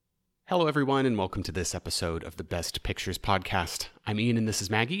Hello, everyone, and welcome to this episode of the Best Pictures podcast. I'm Ian, and this is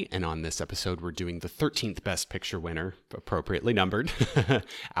Maggie, and on this episode, we're doing the 13th Best Picture winner, appropriately numbered,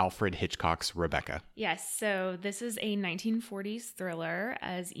 Alfred Hitchcock's Rebecca. Yes, so this is a 1940s thriller.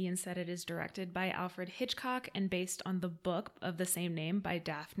 As Ian said, it is directed by Alfred Hitchcock and based on the book of the same name by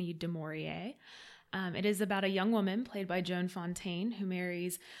Daphne du Maurier. It is about a young woman played by Joan Fontaine who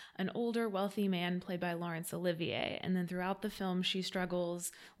marries an older, wealthy man played by Laurence Olivier. And then throughout the film, she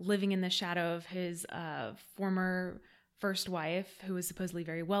struggles living in the shadow of his former first wife, who was supposedly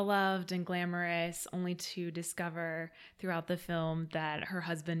very well-loved and glamorous, only to discover throughout the film that her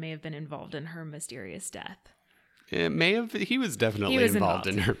husband may have been involved in her mysterious death. It may have. He was definitely involved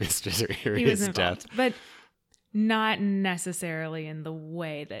in her mysterious death. But not necessarily in the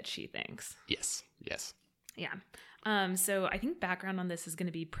way that she thinks. Yes. Yeah. So I think background on this is going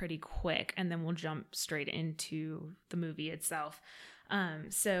to be pretty quick, and then we'll jump straight into the movie itself.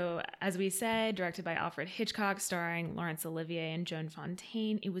 So as we said, directed by Alfred Hitchcock, starring Laurence Olivier and Joan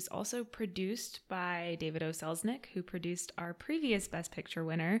Fontaine. It was also produced by David O. Selznick, who produced our previous Best Picture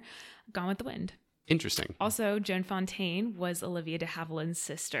winner, Gone with the Wind. Interesting. Also, Joan Fontaine was Olivia de Havilland's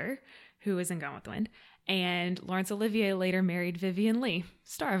sister, who was in Gone with the Wind. And Laurence Olivier later married Vivien Leigh,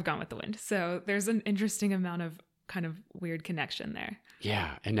 star of Gone with the Wind. So there's an interesting amount of kind of weird connection there.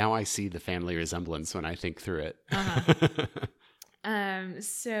 Yeah, and now I see the family resemblance when I think through it.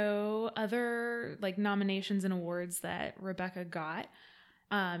 So other nominations and awards that Rebecca got,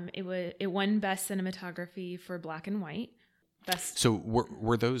 it won Best Cinematography for Black and White. So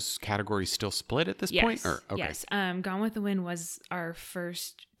were those categories still split at this point? Or, okay. Yes. Gone with the Wind was our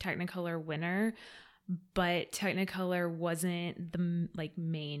first Technicolor winner, but Technicolor wasn't the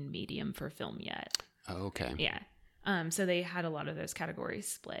main medium for film yet. Oh, okay. Yeah. So they had a lot of those categories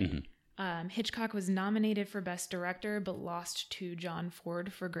split. Mm-hmm. Hitchcock was nominated for Best Director, but lost to John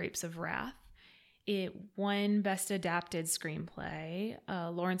Ford for Grapes of Wrath. It won Best Adapted Screenplay.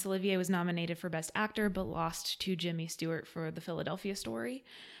 Laurence Olivier was nominated for Best Actor, but lost to Jimmy Stewart for The Philadelphia Story.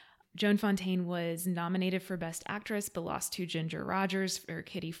 Joan Fontaine was nominated for Best Actress, but lost to Ginger Rogers for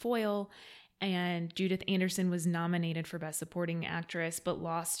Kitty Foyle. And Judith Anderson was nominated for Best Supporting Actress, but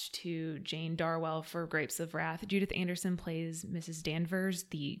lost to Jane Darwell for Grapes of Wrath. Judith Anderson plays Mrs. Danvers,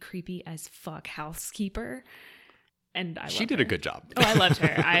 the creepy as fuck housekeeper. And she did a good job. Oh, I loved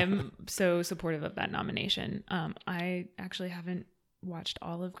her. I'm so supportive of that nomination. I actually haven't watched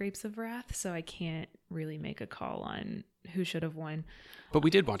all of Grapes of Wrath, so I can't really make a call on who should have won. But we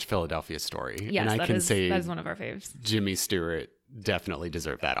did watch Philadelphia Story. Yes, and I can say that is one of our faves. Jimmy Stewart definitely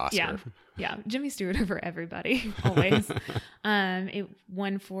deserved that Oscar. Yeah. Jimmy Stewart over everybody, always. It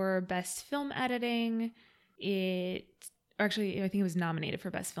won for Best Film Editing. I think it was nominated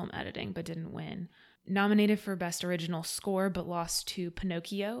for Best Film Editing, but didn't win. Nominated for Best Original Score, but lost to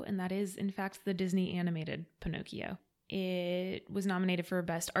Pinocchio, and that is, in fact, the Disney animated Pinocchio. It was nominated for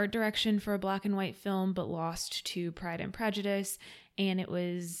Best Art Direction for a black and white film, but lost to Pride and Prejudice, and it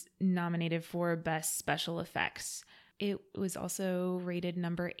was nominated for Best Special Effects. It was also rated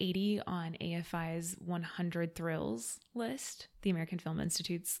number 80 on AFI's 100 Thrills list, the American Film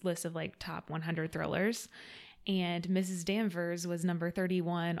Institute's list of top 100 thrillers. And Mrs. Danvers was number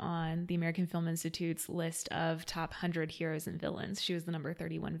 31 on the American Film Institute's list of top 100 heroes and villains. She was the number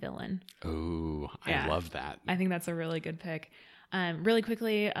 31 villain. Oh, I love that. I think that's a really good pick. Really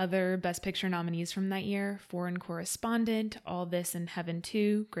quickly, other Best Picture nominees from that year: Foreign Correspondent, All This in Heaven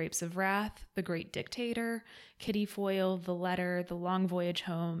 2, Grapes of Wrath, The Great Dictator, Kitty Foyle, The Letter, The Long Voyage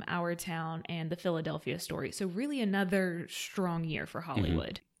Home, Our Town, and The Philadelphia Story. So really another strong year for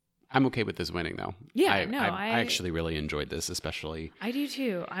Hollywood. Mm-hmm. I'm okay with this winning, though. Yeah, I actually really enjoyed this, especially. I do,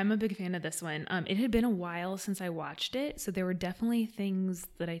 too. I'm a big fan of this one. It had been a while since I watched it, so there were definitely things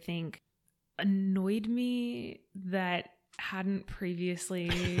that I think annoyed me that hadn't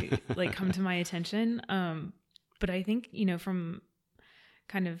previously come to my attention. But I think, from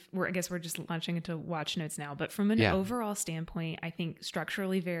kind of, I guess we're just launching into watch notes now, but from an overall standpoint, I think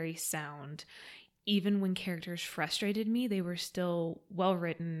structurally very sound. Even when characters frustrated me, they were still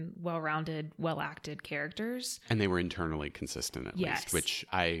well-written, well-rounded, well-acted characters. And they were internally consistent, at least, which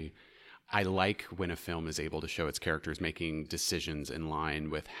I like when a film is able to show its characters making decisions in line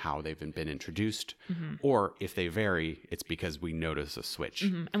with how they've been introduced. Mm-hmm. Or if they vary, it's because we notice a switch.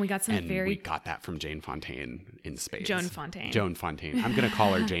 Mm-hmm. And we got we got that from Jane Fontaine in spades. Joan Fontaine. I'm going to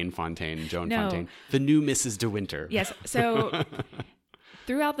call her Jane Fontaine. Fontaine. The new Mrs. De Winter. Yes. So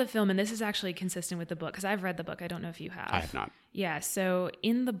throughout the film, and this is actually consistent with the book, because I've read the book. I don't know if you have. I have not. Yeah. So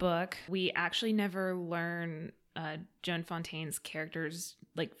in the book, we actually never learn Joan Fontaine's character's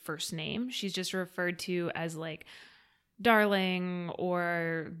first name. She's just referred to as Darling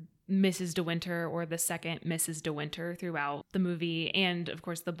or Mrs. De Winter or the second Mrs. De Winter throughout the movie and, of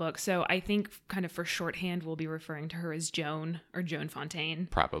course, the book. So I think kind of for shorthand, we'll be referring to her as Joan or Joan Fontaine.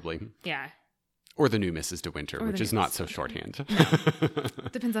 Probably. Yeah. Or the new Mrs. De Winter, which is not so shorthand. No.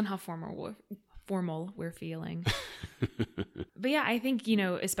 Depends on how formal we're feeling. But yeah, I think,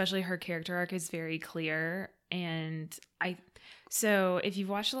 especially her character arc is very clear. And so if you've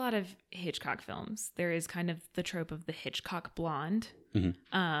watched a lot of Hitchcock films, there is kind of the trope of the Hitchcock blonde.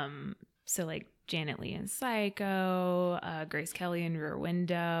 Mm-hmm. So like Janet Leigh in Psycho, Grace Kelly in Rear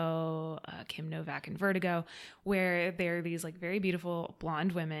Window, Kim Novak in Vertigo, where they're these like very beautiful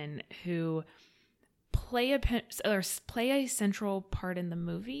blonde women who play a central part in the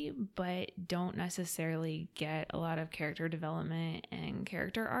movie, but don't necessarily get a lot of character development and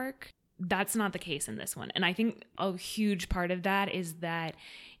character arc. That's not the case in this one. And I think a huge part of that is that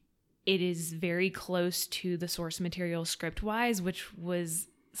it is very close to the source material script-wise, which was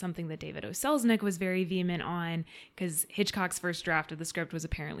something that David O. Selznick was very vehement on, because Hitchcock's first draft of the script was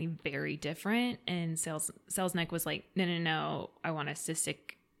apparently very different. And Selznick was like, no, I want us to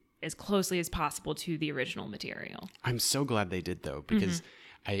stick as closely as possible to the original material. I'm so glad they did, though, because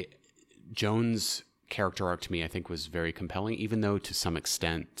Joan's character arc to me, I think, was very compelling, even though to some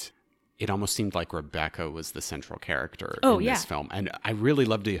extent it almost seemed like Rebecca was the central character in this film. And I really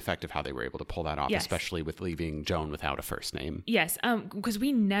loved the effect of how they were able to pull that off, especially with leaving Joan without a first name. Yes, because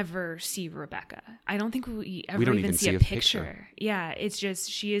we never see Rebecca. I don't think we ever even see a picture. Yeah, it's just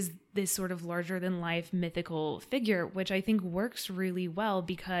she is this sort of larger-than-life mythical figure, which I think works really well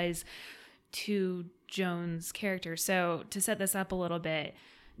because to Joan's character. So to set this up a little bit,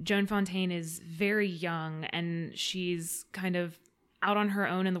 Joan Fontaine is very young, and she's kind of out on her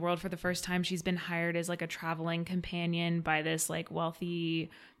own in the world for the first time. She's been hired as like a traveling companion by this like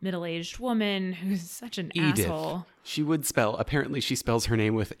wealthy middle-aged woman who's such an asshole. Apparently she spells her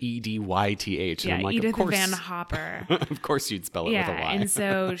name with Edyth. Yeah, and I'm like, Edith of course, Van Hopper. Of course you'd spell it with a Y. And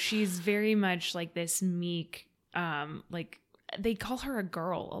so she's very much like this meek, like they call her a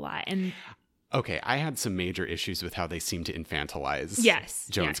girl a lot. And okay, I had some major issues with how they seem to infantilize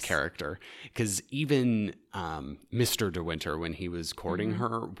Joan's character. Because even Mr. De Winter, when he was courting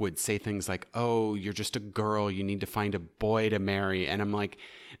her, would say things like, oh, you're just a girl, you need to find a boy to marry. And I'm like,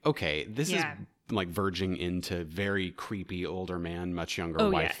 okay, this is like verging into very creepy older man, much younger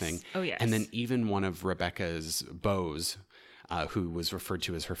wife thing. Oh, yes. And then even one of Rebecca's beaux, who was referred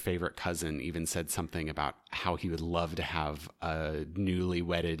to as her favorite cousin, even said something about how he would love to have a newly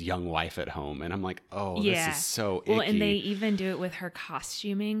wedded young wife at home. And I'm like, this is so icky. Well, and they even do it with her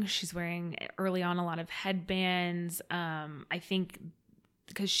costuming. She's wearing early on a lot of headbands. I think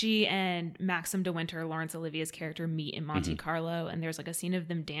because she and Maxim De Winter, Laurence Olivier's character, meet in Monte Carlo, and there's like a scene of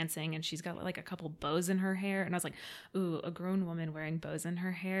them dancing, and she's got like a couple bows in her hair, and I was like, ooh, a grown woman wearing bows in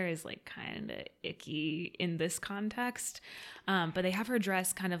her hair is like kind of icky in this context. But they have her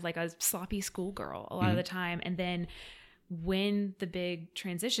dressed kind of like a sloppy schoolgirl a lot of the time, and then when the big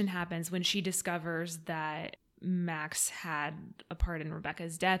transition happens, when she discovers that Max had a part in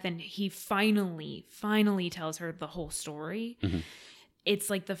Rebecca's death, and he finally tells her the whole story.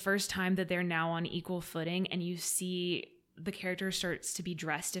 It's like the first time that they're now on equal footing, and you see the character starts to be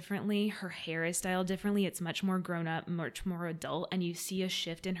dressed differently. Her hair is styled differently. It's much more grown up, much more adult, and you see a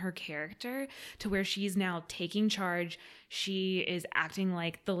shift in her character to where she's now taking charge. She is acting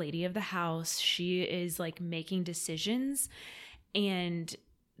like the lady of the house. She is like making decisions, and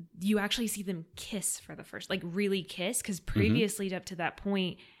you actually see them kiss for the first, like really kiss, because previously up to that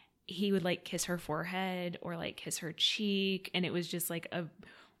point, he would like kiss her forehead or like kiss her cheek, and it was just like a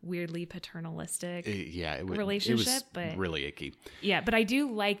weirdly paternalistic relationship. It was but really icky. Yeah, but I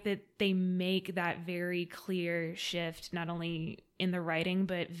do like that they make that very clear shift, not only in the writing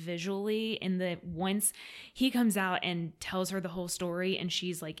but visually, in that once he comes out and tells her the whole story and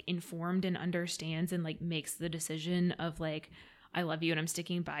she's like informed and understands and like makes the decision of like, I love you and I'm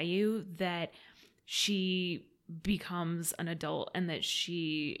sticking by you, that she becomes an adult and that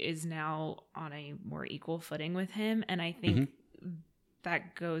she is now on a more equal footing with him. And I think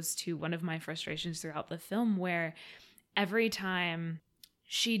that goes to one of my frustrations throughout the film, where every time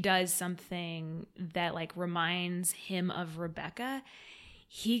she does something that like reminds him of Rebecca,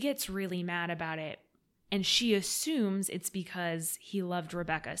 he gets really mad about it. And she assumes it's because he loved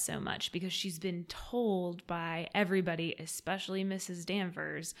Rebecca so much, because she's been told by everybody, especially Mrs.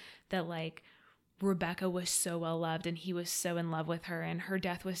 Danvers, that like Rebecca was so well loved and he was so in love with her and her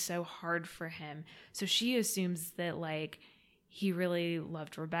death was so hard for him. So she assumes that like he really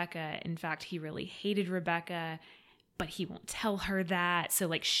loved Rebecca. In fact, he really hated Rebecca, but he won't tell her that. So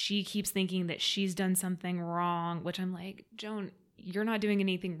like she keeps thinking that she's done something wrong, which I'm like, Joan, you're not doing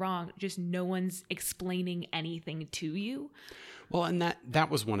anything wrong. Just no one's explaining anything to you. Well, and that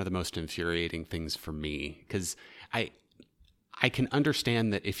was one of the most infuriating things for me, because I can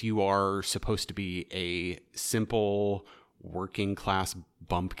understand that if you are supposed to be a simple working class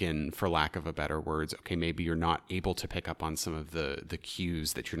bumpkin, for lack of a better words, okay, maybe you're not able to pick up on some of the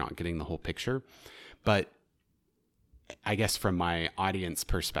cues, that you're not getting the whole picture. But I guess from my audience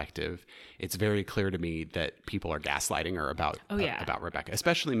perspective, it's very clear to me that people are gaslighting her about Rebecca,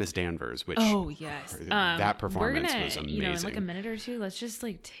 especially Miss Danvers, which that performance was amazing. In like a minute or two, let's just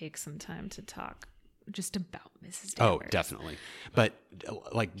like take some time to talk just about Mrs. Danvers. Oh, definitely. But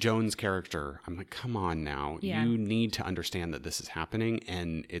like Joan's character, I'm like, come on now. Yeah. You need to understand that this is happening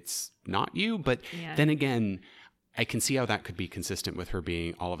and it's not you. But then again, I can see how that could be consistent with her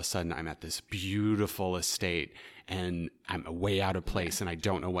being, all of a sudden, I'm at this beautiful estate and I'm way out of place and I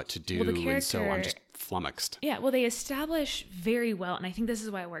don't know what to do. And so I'm just flummoxed. Yeah, well, they establish very well. And I think this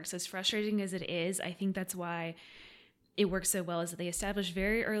is why it works. As frustrating as it is, I think that's why it works so well, is that they establish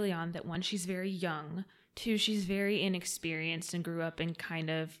very early on that, one, she's very young. Two, she's very inexperienced and grew up in kind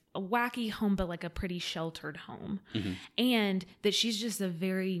of a wacky home, but like a pretty sheltered home. Mm-hmm. And that she's just a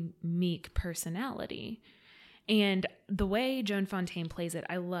very meek personality. And the way Joan Fontaine plays it,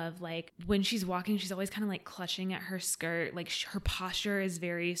 I love. Like when she's walking, she's always kind of like clutching at her skirt. Like her posture is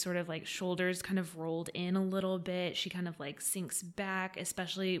very sort of like shoulders kind of rolled in a little bit. She kind of like sinks back,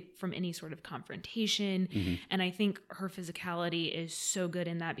 especially from any sort of confrontation. Mm-hmm. And I think her physicality is so good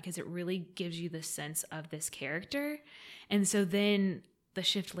in that, because it really gives you the sense of this character. And so then the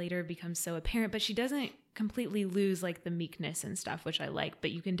shift later becomes so apparent, but she doesn't completely lose like the meekness and stuff, which I like,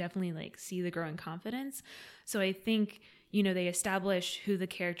 but you can definitely like see the growing confidence. So I think, they establish who the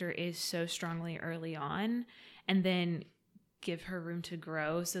character is so strongly early on, and then give her room to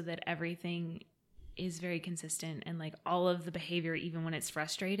grow so that everything is very consistent, and like all of the behavior, even when it's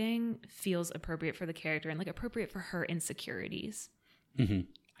frustrating, feels appropriate for the character and like appropriate for her insecurities. Mm-hmm.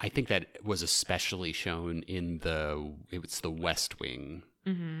 I think that was especially shown in the West Wing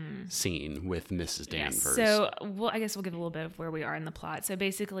scene with Mrs. Danvers. So, I guess we'll give a little bit of where we are in the plot. So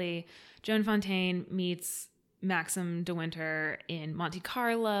basically, Joan Fontaine meets Maxim de Winter in Monte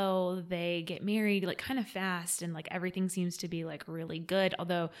Carlo. They get married like kind of fast, and like everything seems to be like really good.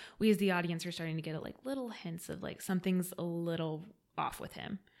 Although we as the audience are starting to get like little hints of like something's a little off with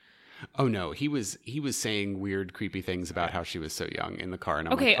him. Oh no, he was saying weird, creepy things about how she was so young in the car, and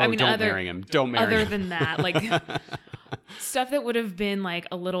I'm like, don't marry him. Don't marry him. Other than that, like stuff that would have been like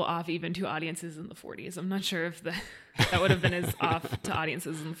a little off even to audiences in the 40s. I'm not sure if that would have been as off to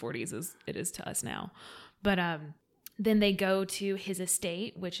audiences in the 40s as it is to us now. But then they go to his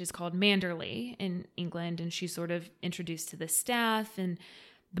estate, which is called Manderley in England, and she's sort of introduced to the staff, and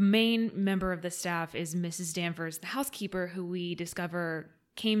the main member of the staff is Mrs. Danvers, the housekeeper, who we discover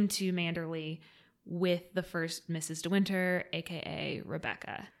came to Manderley with the first Mrs. De Winter, aka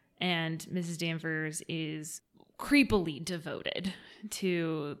Rebecca. And Mrs. Danvers is creepily devoted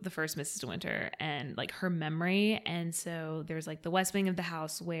to the first Mrs. De Winter and like her memory. And so there's like the west wing of the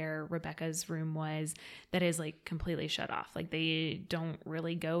house where Rebecca's room was, that is like completely shut off. Like they don't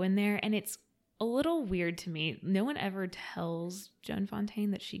really go in there. And it's a little weird to me. No one ever tells Joan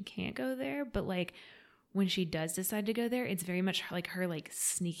Fontaine that she can't go there, but like when she does decide to go there, it's very much like her like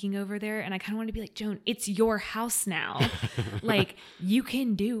sneaking over there. And I kind of want to be like, Joan, it's your house now. Like you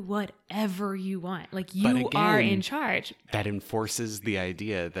can do whatever you want. Like you are in charge. That enforces the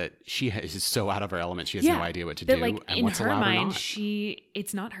idea that she is so out of her element. She has no idea what to do. Like and in what's her allowed mind, or not.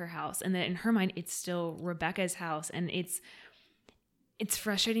 It's not her house. And that in her mind, it's still Rebecca's house. And it's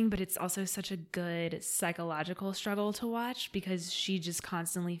frustrating, but it's also such a good psychological struggle to watch, because she just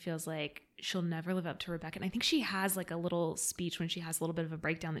constantly feels like she'll never live up to Rebecca. And I think she has like a little speech when she has a little bit of a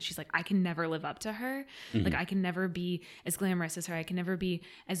breakdown that she's like, I can never live up to her. Mm-hmm. Like I can never be as glamorous as her. I can never be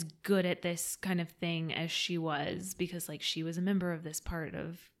as good at this kind of thing as she was, because like she was a member of this part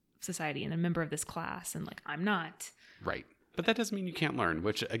of society and a member of this class, and like I'm not. Right. But that doesn't mean you can't learn,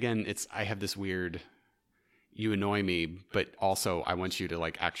 which again, I have this weird, you annoy me, but also I want you to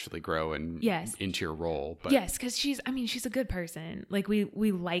like actually grow and into your role. But yes, because she's a good person. Like we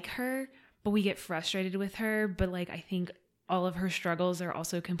like her, but we get frustrated with her. But like I think all of her struggles are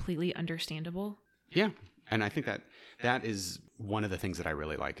also completely understandable. Yeah, and I think that is one of the things that I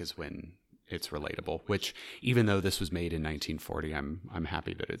really like, is when it's relatable. Which even though this was made in 1940, I'm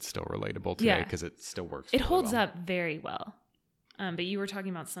happy that it's still relatable today, because it still works. It holds up very well. But you were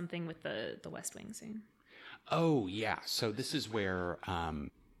talking about something with the West Wing scene. Oh, yeah. So this is where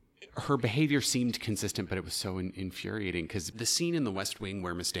her behavior seemed consistent, but it was so infuriating, because the scene in the West Wing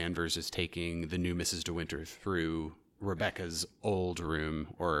where Miss Danvers is taking the new Mrs. De Winter through Rebecca's old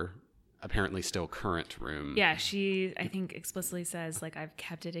room, or apparently still current room. Yeah, she, I think, explicitly says, like, I've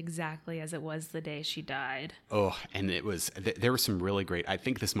kept it exactly as it was the day she died. Oh, and it was, there was some really great, I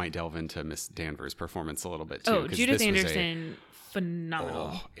think this might delve into Miss Danvers' performance a little bit too. Oh, Judith Anderson,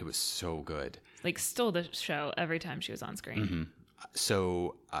 phenomenal. Oh, it was so good. Like, stole the show every time she was on screen. Mm-hmm.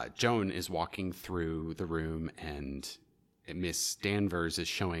 So Joan is walking through the room, and Miss Danvers is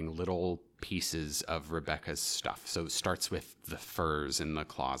showing little pieces of Rebecca's stuff. So it starts with the furs in the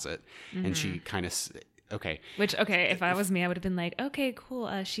closet, and she kind of, if I was me, I would have been like, okay,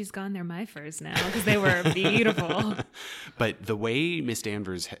 cool. She's gone. They're my furs now, because they were beautiful. But the way Miss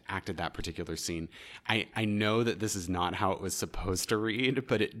Danvers acted that particular scene, I know that this is not how it was supposed to read,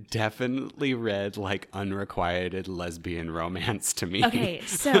 but it definitely read like unrequited lesbian romance to me. Okay,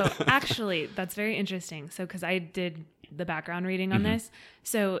 so actually, that's very interesting. So, because I did the background reading on this.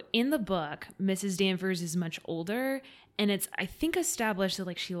 So in the book, Mrs. Danvers is much older, and it's, I think, established that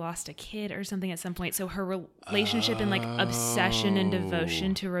like she lost a kid or something at some point. So her relationship and like obsession and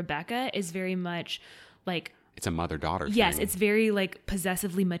devotion to Rebecca is very much like, it's a mother-daughter thing. Yes, it's very like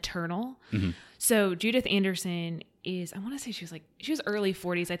possessively maternal. So Judith Anderson is, I want to say she was early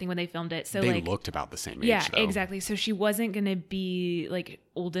 40s, I think, when they filmed it. So they like, looked about the same age. Yeah, though. exactly. So she wasn't going to be like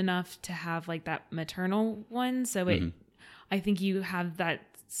old enough to have like that maternal one. So I think you have that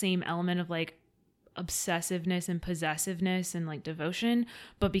same element of like obsessiveness and possessiveness and like devotion,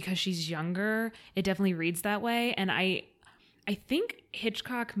 but because she's younger, it definitely reads that way. And I think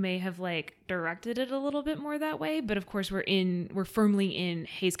Hitchcock may have like directed it a little bit more that way, but of course we're firmly in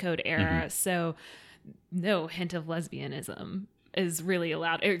Hays Code era, so no hint of lesbianism is really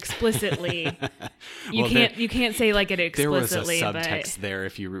allowed explicitly. You can't say like it explicitly. There was a subtext there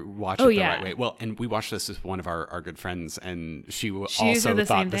if you watch it the right way. Well, and we watched this with one of our good friends, and she also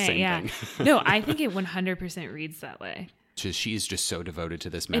thought the same thing. No, I think it 100% reads that way. She's just so devoted to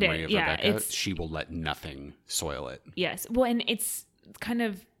this memory of Rebecca, she will let nothing soil it. Yes. Well, and it's kind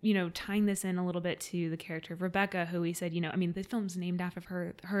of, tying this in a little bit to the character of Rebecca, who we said, I mean, the film's named after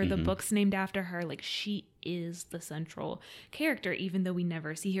her, the book's named after her. Like, she is the central character, even though we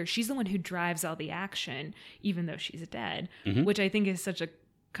never see her. She's the one who drives all the action, even though she's dead, which I think is such a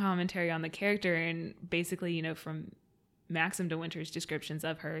commentary on the character. And basically, from Maxim de Winter's descriptions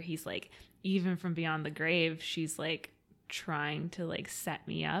of her, he's like, even from beyond the grave, she's like trying to like set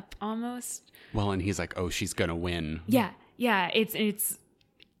me up almost. Well, and he's like, oh, she's gonna win. Yeah.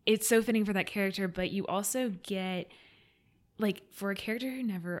 It's so fitting for that character, but you also get, like, for a character who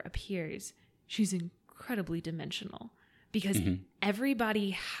never appears, she's incredibly dimensional, because everybody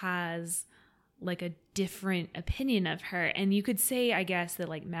has like a different opinion of her. And you could say, I guess, that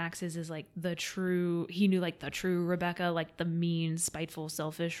like Max's is like he knew like the true Rebecca, like the mean, spiteful,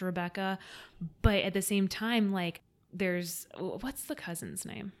 selfish Rebecca. But at the same time, like, what's the cousin's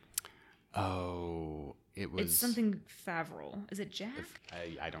name? Oh, it's something Favreau. Is it Jack?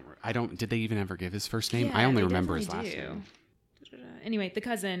 I don't. Did they even ever give his first name? Yeah, I only remember his last name. Anyway, the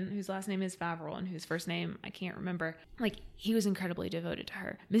cousin whose last name is Favreau and whose first name I can't remember. Like, he was incredibly devoted to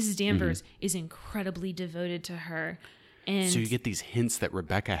her. Mrs. Danvers is incredibly devoted to her, and so you get these hints that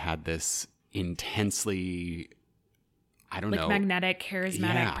Rebecca had this intensely, magnetic,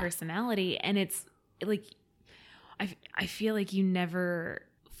 charismatic personality, and it's like, I feel like you never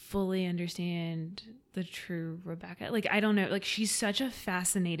fully understand the true Rebecca. Like, I don't know, like, she's such a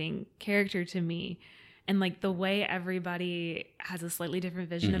fascinating character to me, and like the way everybody has a slightly different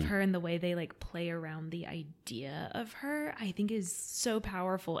vision of her, and the way they like play around the idea of her, I think is so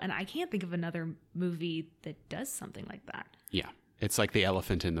powerful. And I can't think of another movie that does something like that. Yeah, it's like the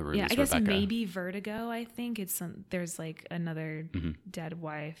elephant in the room. Yeah, I guess Rebecca. Maybe Vertigo. I think there's like another dead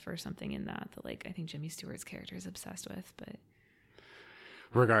wife or something in that like I think Jimmy Stewart's character is obsessed with. But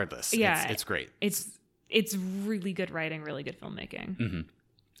regardless, it's great. It's really good writing, really good filmmaking.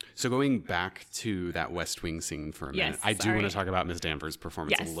 So going back to that West Wing scene for a minute, I do want to talk about Ms. Danvers'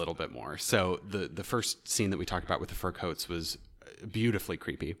 performance a little bit more. So the first scene that we talked about with the fur coats was beautifully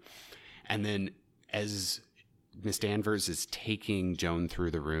creepy. And then as Miss Danvers is taking Joan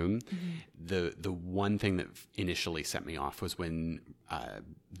through the room, the one thing that initially set me off was when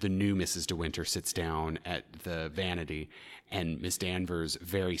the new Mrs. De Winter sits down at the vanity, and Miss Danvers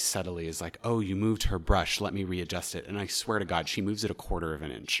very subtly is like, oh, you moved her brush, let me readjust it. And I swear to God, she moves it 1/4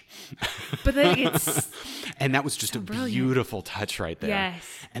 inch. But then it's and that was just a beautiful touch right there. Yes.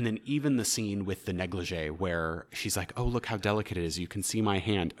 And then even the scene with the negligee where she's like, oh, look how delicate it is. You can see my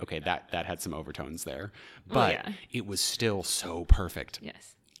hand. Okay, that had some overtones there. But it was still so perfect.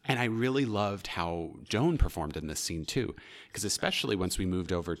 Yes. And I really loved how Joan performed in this scene too, because especially once we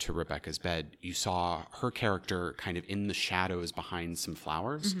moved over to Rebecca's bed, you saw her character kind of in the shadows behind some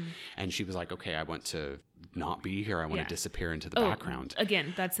flowers. And she was like, okay, I want to not be here. I want to disappear into the background.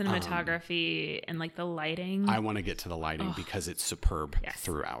 Again, that cinematography and like the lighting. I want to get to the lighting because it's superb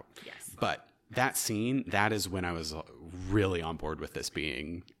throughout. Yes. But that scene, that is when I was really on board with this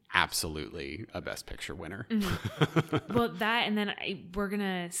being absolutely a Best Picture winner. Well, that, and then we're going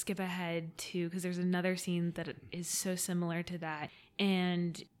to skip ahead to, because there's another scene that is so similar to that.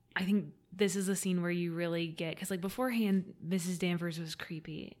 And I think this is a scene where you really get, because like beforehand, Mrs. Danvers was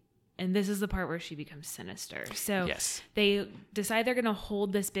creepy. And this is the part where she becomes sinister. So they decide they're going to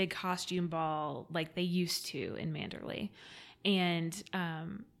hold this big costume ball like they used to in Manderley. And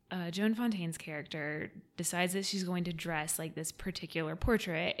Joan Fontaine's character decides that she's going to dress like this particular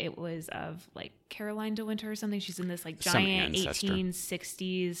portrait. It was of like Caroline de Winter or something. She's in this like giant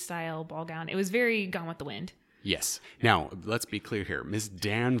 1860s style ball gown. It was very Gone with the Wind. Yes. Now, let's be clear here. Ms.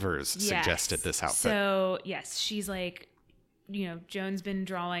 Danvers suggested this outfit. So, yes, she's like, you know, Joan's been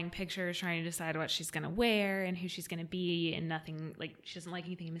drawing pictures, trying to decide what she's going to wear and who she's going to be, and nothing, like, she doesn't like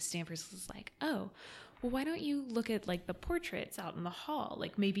anything. Miss Danvers is like, oh, well, why don't you look at like the portraits out in the hall?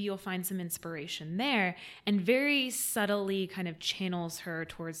 Like maybe you'll find some inspiration there, and very subtly kind of channels her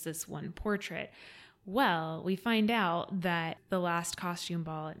towards this one portrait. Well, we find out that the last costume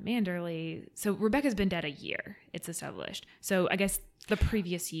ball at Manderley, so Rebecca's been dead a year, it's established. So I guess the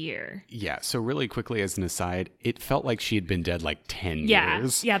previous year. Yeah. So really quickly as an aside, it felt like she had been dead like 10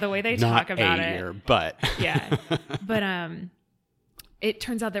 years. Yeah. The way they talk about it. Not a year, but. Yeah. But, it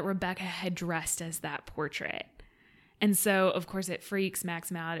turns out that Rebecca had dressed as that portrait. And so, of course, it freaks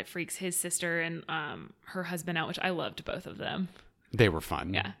Max out. It freaks his sister and her husband out, which I loved both of them. They were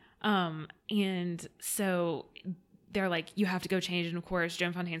fun. Yeah. And so they're like, you have to go change. And of course,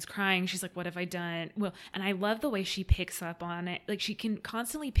 Joan Fontaine's crying. She's like, what have I done? Well, and I love the way she picks up on it. Like she can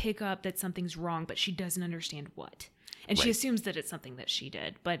constantly pick up that something's wrong, but she doesn't understand what. And she assumes that it's something that she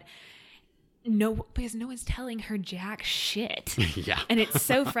did. But because no one's telling her jack shit. Yeah. And it's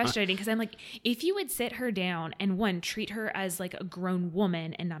so frustrating because I'm like, if you would sit her down and treat her as like a grown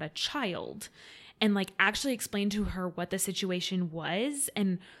woman and not a child, and like actually explain to her what the situation was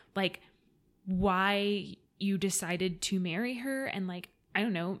and like why you decided to marry her, and like, I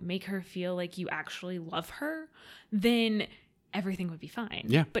don't know, make her feel like you actually love her, then everything would be fine.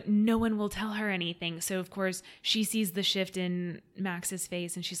 Yeah. But no one will tell her anything. So of course she sees the shift in Max's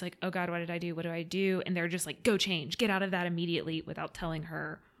face and she's like, oh God, what did I do? What do I do? And they're just like, go change, get out of that immediately, without telling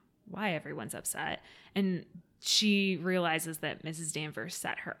her why everyone's upset. And she realizes that Mrs. Danvers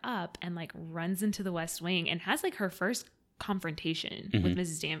set her up and like runs into the West Wing and has like her first confrontation with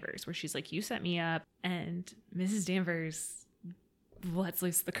Mrs. Danvers, where she's like, you set me up. And Mrs. Danvers lets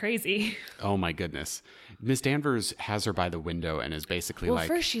loose the crazy. Oh my goodness. Miss Danvers has her by the window and is basically like...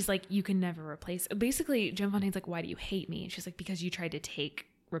 Well, first she's like, you can never replace... Basically, Joan Fontaine's like, why do you hate me? And she's like, because you tried to take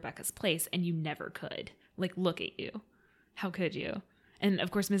Rebecca's place and you never could. Like, look at you. How could you? And of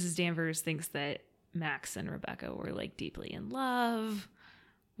course, Mrs. Danvers thinks that Max and Rebecca were like deeply in love,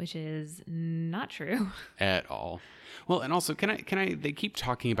 which is not true. At all. Well, and also, can I, they keep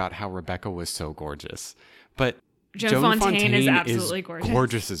talking about how Rebecca was so gorgeous, but... Joan Fontaine is absolutely gorgeous.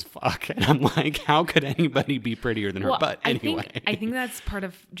 Gorgeous as fuck. And I'm like, how could anybody be prettier than her? But anyway. I think that's part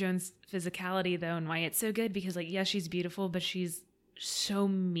of Joan's physicality, though, and why it's so good. Because, like, yes, she's beautiful, but she's so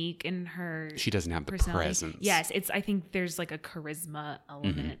meek in her She doesn't have the presence. Yes, I think there's, like, a charisma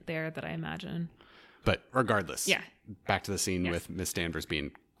element there that I imagine. But regardless, back to the scene with Miss Danvers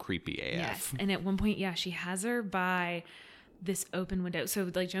being creepy AF. Yes, and at one point, she has her by... this open window.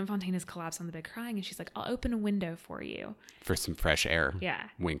 So like Joan Fontaine has collapsed on the bed crying and she's like, I'll open a window for you. For some fresh air. Yeah.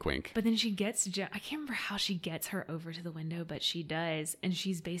 Wink, wink. But then she gets, I can't remember how she gets her over to the window, but she does. And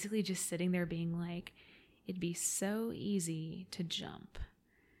she's basically just sitting there being like, it'd be so easy to jump.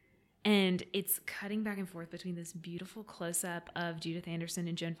 And it's cutting back and forth between this beautiful close-up of Judith Anderson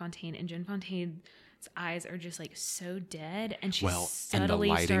and Joan Fontaine. And Joan Fontaine's eyes are just like so dead, and she's subtly and the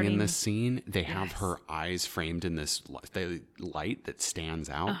lighting in this scene, they have her eyes framed in this light that stands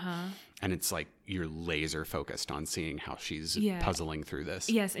out, and it's like you're laser focused on seeing how she's puzzling through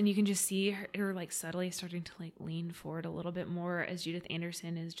this. Yes, and you can just see her like subtly starting to like lean forward a little bit more as Judith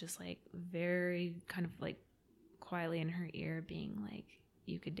Anderson is just like very kind of like quietly in her ear being like,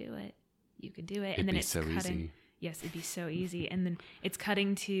 you could do it, you could do it. And then it's so cutting. Easy. Yes, it'd be so easy. And then it's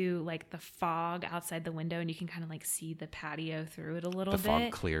cutting to like the fog outside the window, and you can kind of like see the patio through it a little bit. The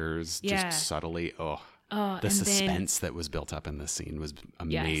fog clears just subtly. Oh, Oh, the suspense that was built up in this scene was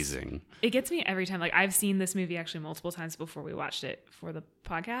amazing. Yes. It gets me every time. Like, I've seen this movie actually multiple times before we watched it for the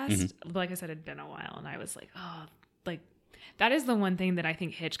podcast. But like I said, it'd been a while, and I was like, oh, like that is the one thing that I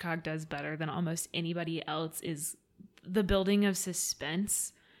think Hitchcock does better than almost anybody else is the building of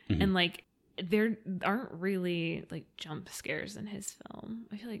suspense. And like, there aren't really like jump scares in his film.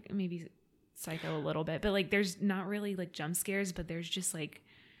 I feel like maybe Psycho a little bit, but like there's not really like jump scares, but there's just like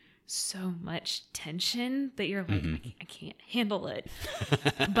so much tension that you're like, I can't handle it.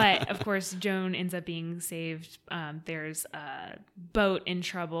 But of course, Joan ends up being saved. There's a boat in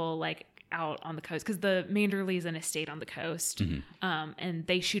trouble, like out on the coast, because the Manderleys an estate on the coast, and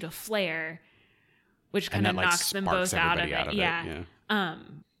they shoot a flare, which kind of knocks them both out of it. Yeah.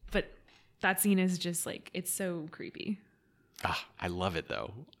 But that scene is just like, it's so creepy. I love it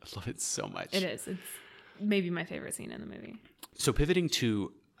though. I love it so much. It is. It's maybe my favorite scene in the movie. So pivoting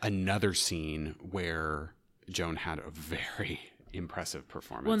to another scene where Joan had a very impressive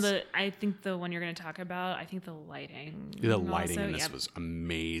performance. Well, I think the one you're going to talk about, I think the lighting. The lighting in this was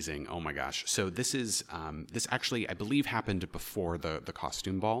amazing. Oh my gosh. So this is, this actually, I believe happened before the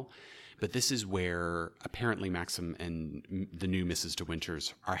costume ball, but this is where apparently Maxim and the new Mrs. De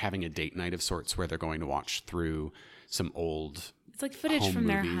Winters are having a date night of sorts where they're going to watch through some old It's like footage from movies.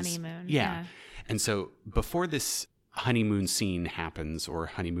 Their honeymoon. Yeah. And so before this honeymoon scene happens, or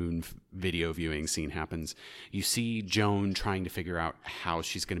honeymoon video viewing scene happens, you see Joan trying to figure out how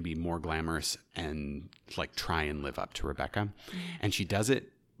she's going to be more glamorous and like try and live up to Rebecca. And she does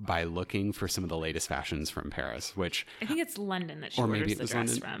it by looking for some of the latest fashions from Paris, which I think it's London that she orders the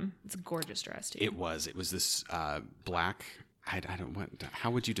dress from. It's a gorgeous dress too. It was this black, I don't want, how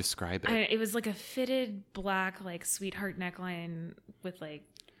would you describe it? It was like a fitted black, like sweetheart neckline with like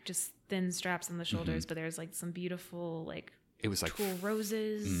just thin straps on the shoulders, but there's like some beautiful like it was like tulle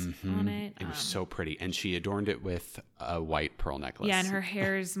roses on it. It was so pretty, and she adorned it with a white pearl necklace. Yeah, and her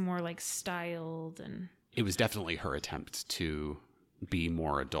hair is more like styled, and it was definitely her attempt to be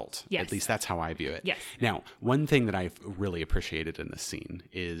more adult. Yes. At least that's how I view it. Yes. Now, one thing that I've really appreciated in this scene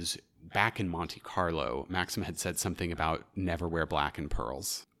is back in Monte Carlo, Maxim had said something about never wear black and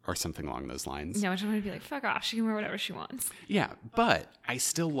pearls, or something along those lines. Yeah, which I'm going to be like, fuck off. She can wear whatever she wants. Yeah, but I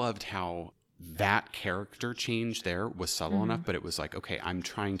still loved how that character change there was subtle enough, but it was like, okay, I'm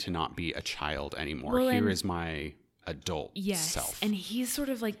trying to not be a child anymore. Well, here is my adult yes, self. And he's sort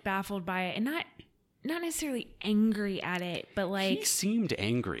of like baffled by it, and not necessarily angry at it, but like... He seemed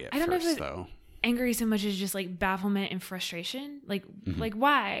angry at first, though. Angry so much as just like bafflement and frustration. Like, like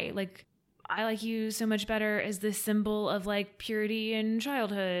why? Like, I like you so much better as this symbol of like purity and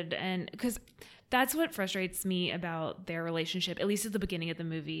childhood. And because that's what frustrates me about their relationship, at least at the beginning of the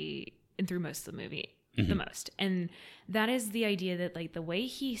movie and through most of the movie, the most. And that is the idea that like the way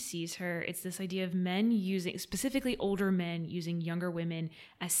he sees her, it's this idea of men using, specifically older men using younger women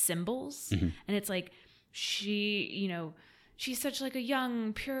as symbols. And it's like, she's such like a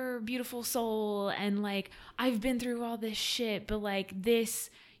young, pure, beautiful soul. And like, I've been through all this shit, but like this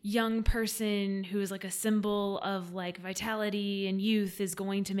young person who is like a symbol of like vitality and youth is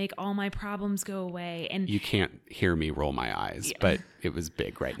going to make all my problems go away. And you can't hear me roll my eyes, but it was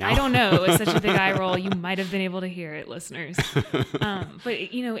big right now. I don't know. It was such a big eye roll. You might have been able to hear it, listeners. But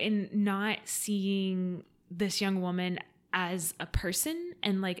in not seeing this young woman as a person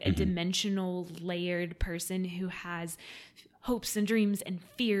and like a dimensional, layered person who has hopes and dreams and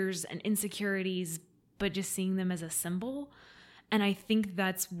fears and insecurities, but just seeing them as a symbol. And I think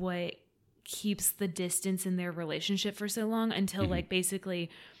that's what keeps the distance in their relationship for so long until like basically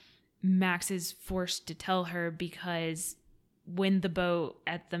Max is forced to tell her, because when the boat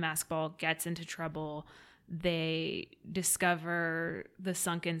at the mask ball gets into trouble, they discover the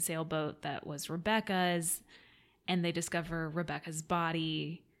sunken sailboat that was Rebecca's, and they discover Rebecca's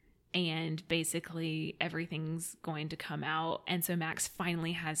body, and basically everything's going to come out. And so Max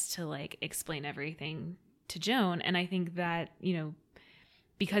finally has to like explain everything to Joan. And I think that,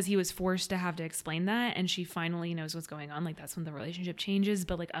 because he was forced to have to explain that and she finally knows what's going on, like that's when the relationship changes.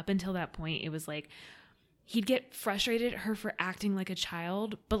 But like up until that point, it was like he'd get frustrated at her for acting like a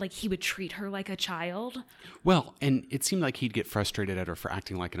child, but like he would treat her like a child. Well, and it seemed like he'd get frustrated at her for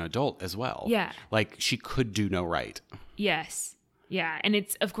acting like an adult as well. Yeah. Like she could do no right. Yes. Yeah. And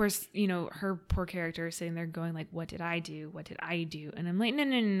it's, of course, her poor character is sitting there going like, what did I do? What did I do? And I'm like,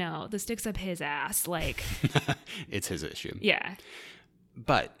 no. The stick's up his ass. Like, it's his issue. Yeah.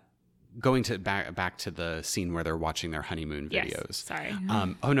 But going to back to the scene where they're watching their honeymoon videos. Yes. Sorry.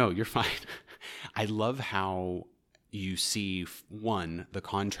 Oh no, you're fine. I love how you see the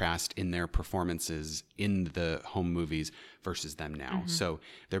contrast in their performances in the home movies versus them now. So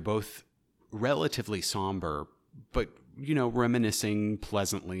they're both relatively somber, but reminiscing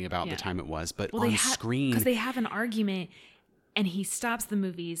pleasantly about the time it was. But on screen, because they have an argument, and he stops the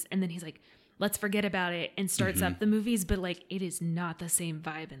movies, and then he's like, let's forget about it, and starts up the movies, but like it is not the same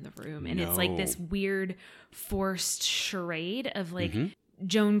vibe in the room. And it's like this weird forced charade of like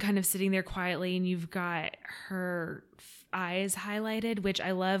Joan kind of sitting there quietly, and you've got her eyes highlighted, which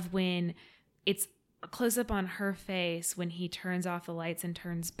I love when it's a close up on her face when he turns off the lights and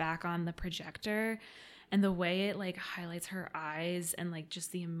turns back on the projector, and the way it like highlights her eyes and like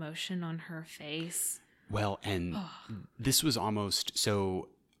just the emotion on her face. Well, and this was almost so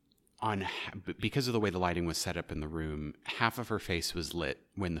because of the way the lighting was set up in the room, half of her face was lit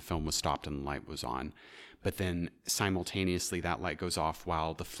when the film was stopped and the light was on. But then simultaneously that light goes off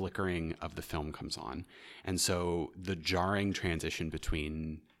while the flickering of the film comes on. And so the jarring transition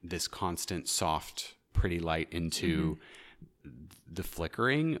between this constant, soft, pretty light into the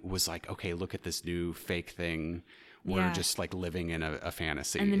flickering was like, okay, look at this new fake thing. We're just like living in a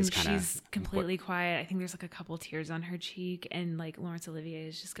fantasy. And then she's completely quiet. I think there's like a couple tears on her cheek, and like Laurence Olivier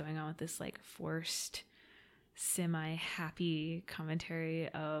is just going on with this like forced, semi-happy commentary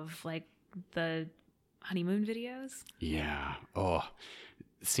of like the honeymoon videos. Yeah. Oh,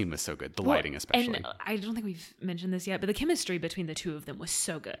 the scene was so good. The lighting especially. And I don't think we've mentioned this yet, but the chemistry between the two of them was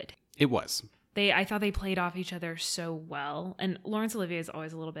so good. It was. I thought they played off each other so well. And Laurence Olivier is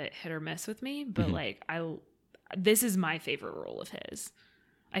always a little bit hit or miss with me, but like this is my favorite role of his.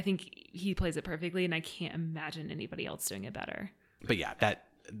 I think he plays it perfectly, and I can't imagine anybody else doing it better. But yeah,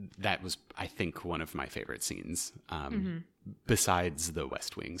 that was, I think, one of my favorite scenes, besides the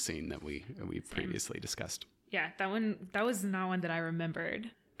West Wing scene that we previously discussed. Yeah, that was not one that I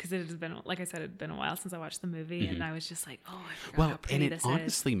remembered, because it has been, like I said, it had been a while since I watched the movie, and I was just like, oh, I forgot how pretty this is. And it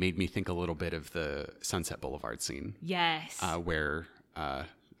honestly made me think a little bit of the Sunset Boulevard scene. Yes. Where...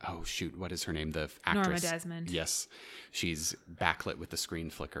 oh shoot, what is her name? The actress. Norma Desmond. Yes. She's backlit with the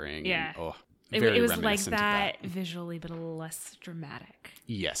screen flickering. Yeah. And, it was like that visually, but a little less dramatic.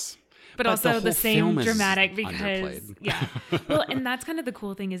 Yes. But also the same dramatic because yeah. Well, and that's kind of the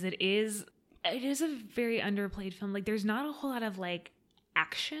cool thing is it is a very underplayed film. Like there's not a whole lot of like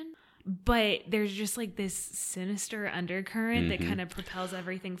action, but there's just like this sinister undercurrent that kind of propels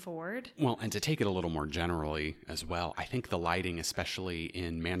everything forward. Well, and to take it a little more generally as well, I think the lighting, especially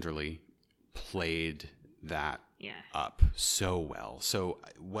in Manderley, played that up so well. So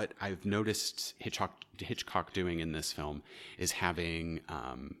what I've noticed Hitchcock doing in this film is having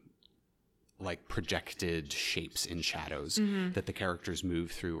like projected shapes in shadows that the characters move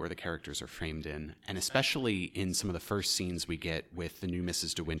through or the characters are framed in. And especially in some of the first scenes we get with the new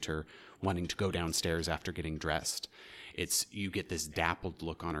Mrs. De Winter wanting to go downstairs after getting dressed, you get this dappled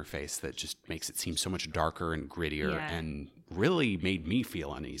look on her face that just makes it seem so much darker and grittier and really made me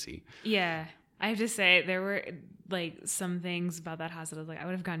feel uneasy. Yeah. I have to say, there were like some things about that house that I was like, I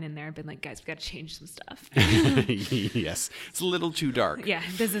would have gone in there and been like, guys, we got to change some stuff. Yes. It's a little too dark. Yeah.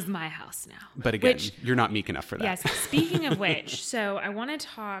 This is my house now. But again, you're not meek enough for that. Yes. Speaking of which, so I want to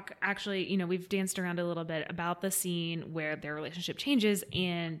talk, actually, we've danced around a little bit about the scene where their relationship changes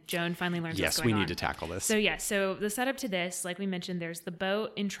and Joan finally learns what's going on. Yes, we need to tackle this. So the setup to this, like we mentioned, there's the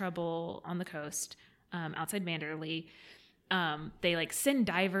boat in trouble on the coast outside Manderley. They like send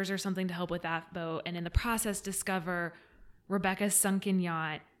divers or something to help with that boat, and in the process discover Rebecca's sunken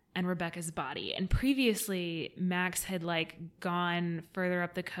yacht and Rebecca's body. And previously Max had like gone further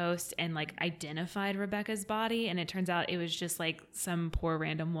up the coast and like identified Rebecca's body, and it turns out it was just like some poor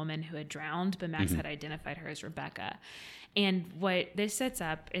random woman who had drowned, but Max had identified her as Rebecca. And what this sets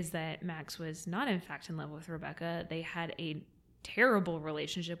up is that Max was not in fact in love with Rebecca. They had a terrible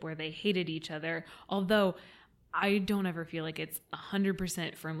relationship where they hated each other, although I don't ever feel like it's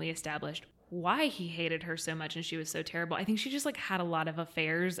 100% firmly established why he hated her so much and she was so terrible. I think she just like had a lot of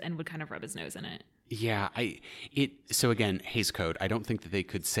affairs and would kind of rub his nose in it. Yeah, so again, Hays Code, I don't think that they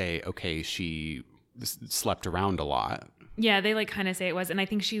could say, okay, she slept around a lot. Yeah, they like kind of say it was. And I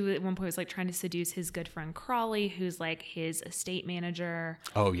think she at one point was like trying to seduce his good friend Crawley, who's like his estate manager.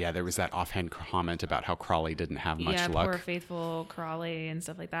 Oh yeah, there was that offhand comment about how Crawley didn't have much luck. Yeah, poor faithful Crawley and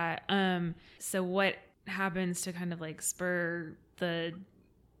stuff like that. So what happens to kind of like spur the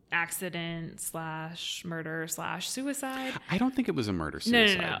accident / murder / suicide? I don't think it was a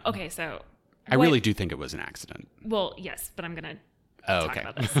murder-suicide. No. Okay, so I really do think it was an accident. Well, yes, but I'm gonna talk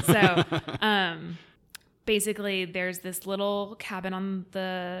about this. So basically there's this little cabin on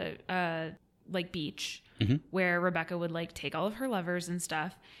the like beach where Rebecca would like take all of her lovers and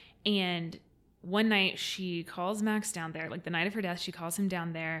stuff, and one night she calls Max down there, like the night of her death, she calls him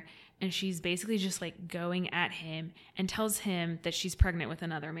down there, and she's basically just like going at him and tells him that she's pregnant with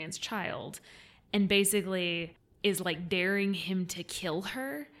another man's child, and basically is like daring him to kill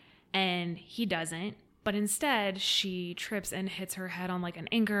her, and he doesn't. But instead, she trips and hits her head on like an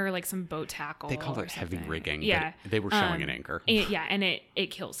anchor, like some boat tackle. They call it heavy rigging. Yeah. But they were showing an anchor. And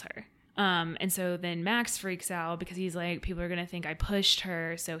it kills her. And so then Max freaks out because he's like, people are going to think I pushed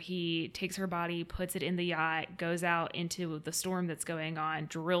her. So he takes her body, puts it in the yacht, goes out into the storm that's going on,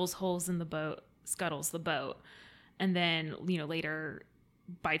 drills holes in the boat, scuttles the boat. And then, later,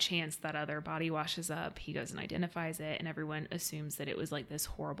 by chance, that other body washes up. He goes and identifies it, and everyone assumes that it was like this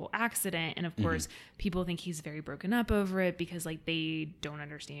horrible accident. And of course, people think he's very broken up over it because like they don't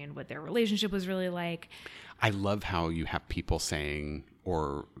understand what their relationship was really like. I love how you have people saying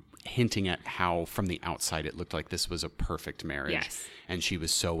or hinting at how from the outside it looked like this was a perfect marriage. Yes. And she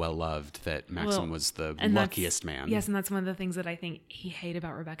was so well loved that Maxim was the luckiest man. Yes, and that's one of the things that I think he hated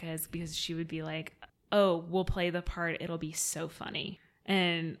about Rebecca, is because she would be like, oh, we'll play the part, it'll be so funny.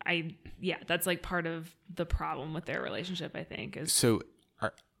 And that's like part of the problem with their relationship, I think. Is so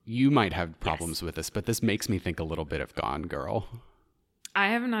you might have problems with this, but this makes me think a little bit of Gone Girl. I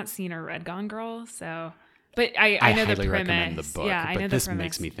have not seen or read Gone Girl, so... But I know the premise. Recommend the book, yeah, I know this the premise.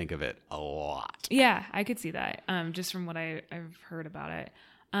 makes me think of it a lot. Yeah, I could see that, just from what I've heard about it.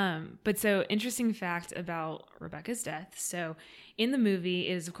 But so, interesting fact about Rebecca's death. So in the movie,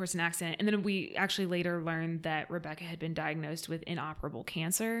 it is, of course, an accident. And then we actually later learned that Rebecca had been diagnosed with inoperable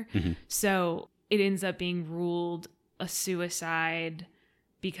cancer. Mm-hmm. So it ends up being ruled a suicide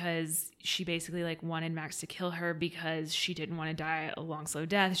because she basically like wanted Max to kill her because she didn't want to die a long, slow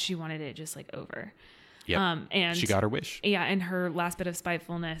death. She wanted it just like over. Yep. And she got her wish. Yeah. And her last bit of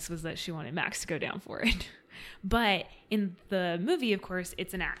spitefulness was that she wanted Max to go down for it. But in the movie, of course,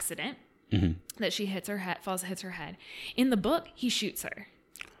 it's an accident that she hits her head, hits her head. In the book, he shoots her.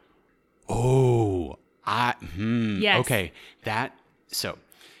 Oh, yes. Okay. So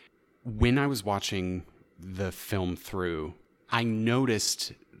when I was watching the film through, I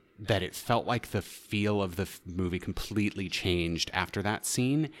noticed that it felt like the feel of the movie completely changed after that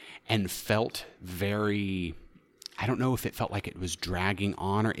scene and felt very... I don't know if it felt like it was dragging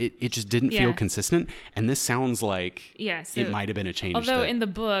on or it just didn't feel consistent. And this sounds like it might have been a change. Although in the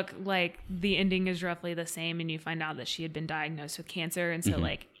book, like the ending is roughly the same and you find out that she had been diagnosed with cancer. And so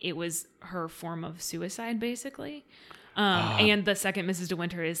like it was her form of suicide basically. And the second Mrs. De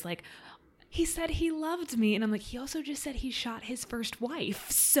Winter is like, he said he loved me. And I'm like, he also just said he shot his first wife.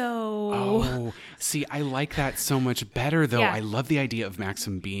 So. Oh, see, I like that so much better, though. Yeah. I love the idea of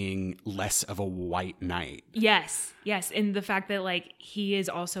Maxim being less of a white knight. Yes. Yes. And the fact that, like, he is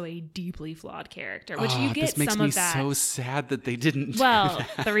also a deeply flawed character, which you get some of that. This makes me so sad that they didn't. Well,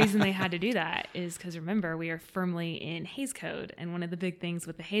 the reason they had to do that is because, remember, we are firmly in Hays Code. And one of the big things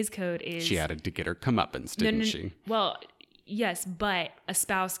with the Hays Code is. She had to get her comeuppance, didn't she? Well, yes, but a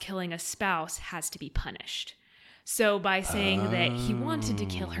spouse killing a spouse has to be punished. So by saying that he wanted to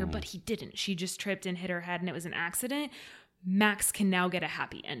kill her, but he didn't, she just tripped and hit her head and it was an accident, Max can now get a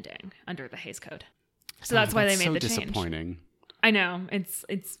happy ending under the Hays Code. So that's why they made the change. So disappointing. I know.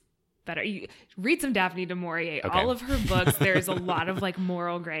 It's better. You read some Daphne du Maurier. Okay. All of her books, there's a lot of like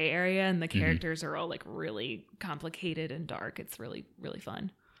moral gray area and the characters are all like really complicated and dark. It's really, really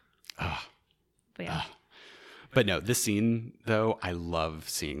fun. But yeah. But no, this scene, though, I love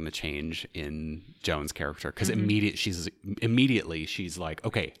seeing the change in Joan's character because immediately she's like,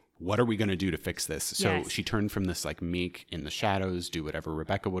 okay, what are we going to do to fix this? So she turned from this like meek in the shadows, do whatever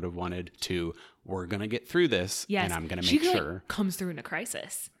Rebecca would have wanted, to we're going to get through this and I'm going to make sure. Like, comes through in a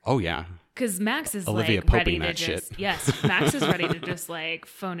crisis. Oh, yeah. Because Max is Olivia like Poping ready to that just, shit. Yes, Max is ready to just like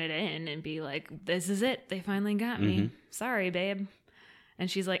phone it in and be like, this is it. They finally got me. Sorry, babe.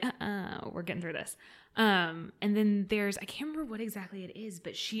 And she's like, we're getting through this. And then there's, I can't remember what exactly it is,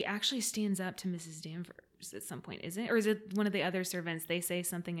 but she actually stands up to Mrs. Danvers at some point, isn't it? Or is it one of the other servants? They say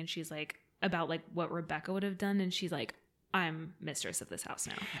something and she's like, about like what Rebecca would have done. And she's like, I'm mistress of this house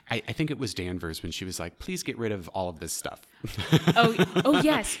now. I think it was Danvers when she was like, please get rid of all of this stuff. Oh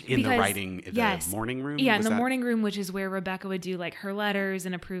yes. In the writing, the morning room? Yeah, in the morning room, which is where Rebecca would do like her letters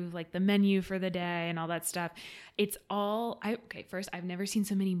and approve like the menu for the day and all that stuff. It's all, first, I've never seen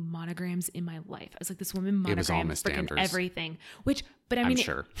so many monograms in my life. I was like, this woman monogrammed freaking everything. But I mean,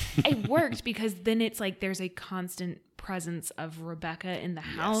 sure. It worked because then it's like there's a constant presence of Rebecca in the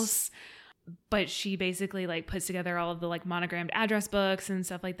house. But she basically like puts together all of the like monogrammed address books and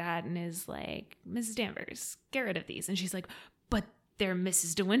stuff like that and is like, Mrs. Danvers, get rid of these. And she's like, but they're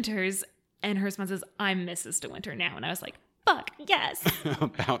Mrs. De Winter's. And her response is, I'm Mrs. De Winter now. And I was like, fuck, yes.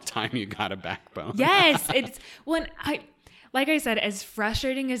 About time you got a backbone. Yes. It's when like I said, as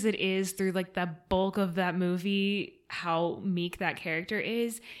frustrating as it is through like the bulk of that movie, how meek that character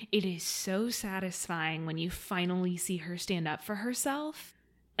is, it is so satisfying when you finally see her stand up for herself.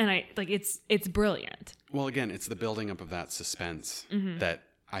 And it's brilliant. Well, again, it's the building up of that suspense that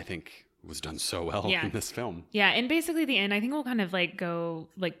I think was done so well in this film. Yeah. And basically the end, I think we'll kind of like go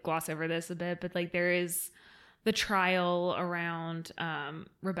like gloss over this a bit, but like there is the trial around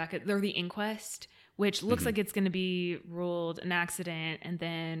Rebecca, or the inquest, which looks like it's going to be ruled an accident. And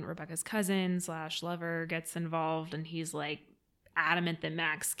then Rebecca's cousin / lover gets involved, and he's like adamant that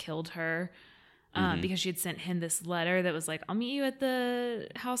Max killed her because she had sent him this letter that was like, I'll meet you at the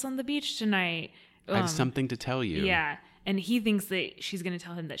house on the beach tonight. I have something to tell you. Yeah. And he thinks that she's going to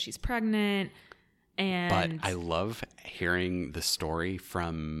tell him that she's pregnant. But I love hearing the story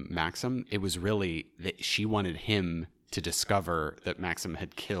from Maxim. It was really that she wanted him to discover that Maxim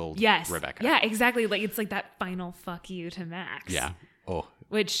had killed Rebecca. Yeah, exactly. Like it's like that final fuck you to Max. Yeah. Oh.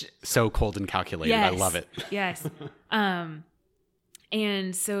 Which so cold and calculated. Yes, I love it. Yes.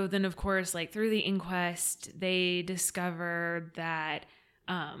 And so then of course, like through the inquest, they discover that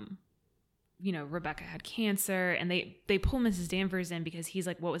Rebecca had cancer, and they pull Mrs. Danvers in because he's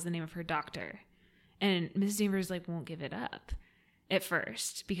like, what was the name of her doctor? And Mrs. Danvers like won't give it up at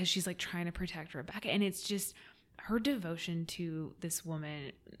first because she's like trying to protect Rebecca. And it's just her devotion to this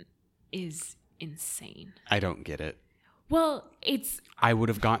woman is insane. I don't get it. Well, I would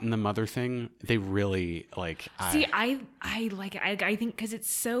have gotten the mother thing. They really like. I like it. I think because it's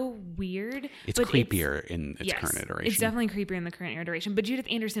so weird. It's creepier in its current iteration. It's definitely creepier in the current iteration. But Judith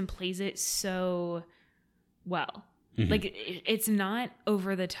Anderson plays it so well. Like it's not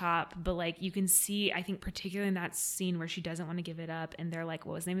over the top, but like you can see, I think particularly in that scene where she doesn't want to give it up, and they're like,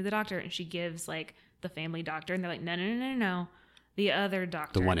 what was the name of the doctor? And she gives like the family doctor, and they're like, no. The other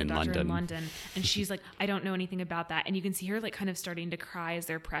doctor. The one in London. London. And she's like, I don't know anything about that. And you can see her like kind of starting to cry as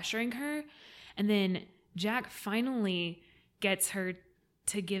they're pressuring her. And then Jack finally gets her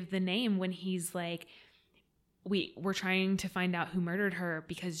to give the name when he's like, we're trying to find out who murdered her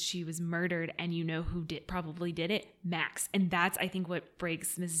because she was murdered, and you know who probably did it? Max. And that's, I think, what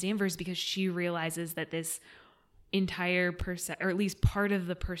breaks Mrs. Danvers, because she realizes that this entire or at least part of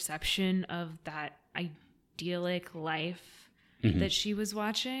the perception of that idyllic life that she was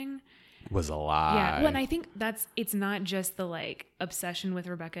watching was a lie. Yeah. Well, and I think it's not just the like obsession with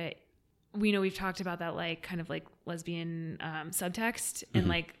Rebecca. We know we've talked about that like kind of like lesbian subtext and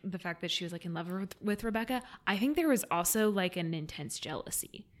like the fact that she was like in love with Rebecca. I think there was also like an intense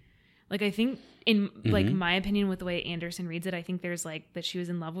jealousy. Like I think in like my opinion with the way Anderson reads it, I think there's like that she was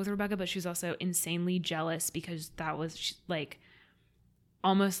in love with Rebecca, but she was also insanely jealous because that was like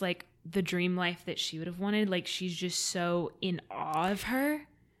almost like the dream life that she would have wanted. Like she's just so in awe of her.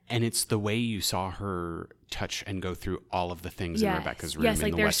 And it's the way you saw her touch and go through all of the things in Rebecca's room in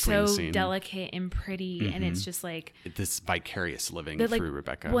like the West Wing scene. They're so delicate and pretty, and it's just like this vicarious living like, through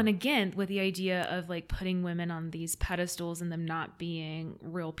Rebecca. Well, and again, with the idea of like putting women on these pedestals and them not being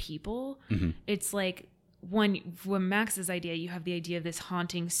real people, it's like when Max's idea, you have the idea of this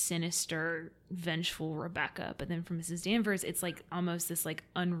haunting, sinister, vengeful Rebecca, but then for Mrs. Danvers, it's like almost this like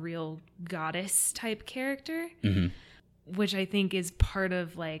unreal goddess type character. Which I think is part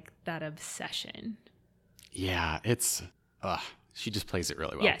of like that obsession. Yeah, it's she just plays it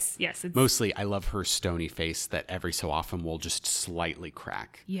really well. Yes. Mostly I love her stony face that every so often will just slightly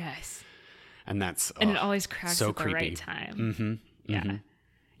crack. Yes. And that's and it always cracks so at the creepy. right time.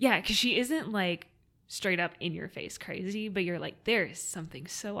 Yeah, because she isn't like straight up in your face crazy, but you're like, there is something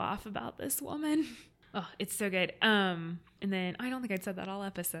so off about this woman. Oh, it's so good. And then I don't think I'd said that all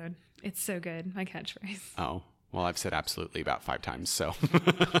episode. It's so good. My catchphrase. Oh. Well, I've said absolutely about 5 times, so.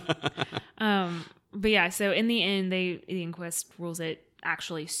 But yeah, so in the end, the inquest rules it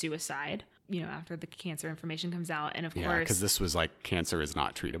actually suicide, after the cancer information comes out. And of course. Yeah, because this was like cancer is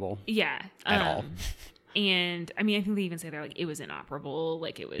not treatable. Yeah. At all. And I mean, I think they even say they're like, it was inoperable.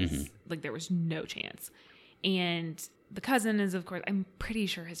 Like it was like there was no chance. And the cousin is, of course, I'm pretty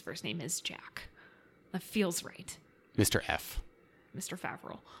sure his first name is Jack. That feels right. Mr. F. Mr.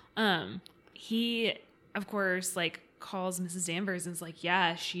 Favreau. He, of course, like calls Mrs. Danvers and is like,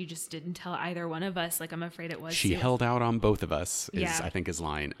 yeah, she just didn't tell either one of us. Like, I'm afraid it was. She held out on both of us is, I think, his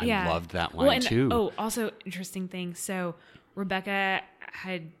line. I loved that line too. Oh, also interesting thing. So Rebecca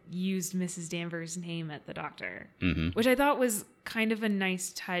had used Mrs. Danvers' name at the doctor, which I thought was kind of a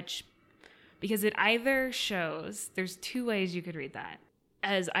nice touch because it either shows, there's 2 ways you could read that,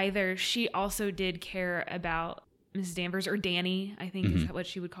 as either she also did care about Mrs. Danvers, or Danny, I think is what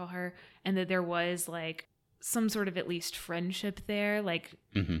she would call her, and that there was like some sort of at least friendship there, like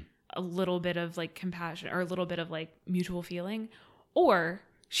a little bit of like compassion or a little bit of like mutual feeling, or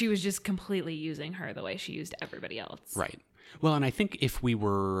she was just completely using her the way she used everybody else. Right. Well, and I think if we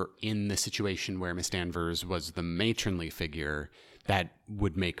were in the situation where Miss Danvers was the matronly figure, that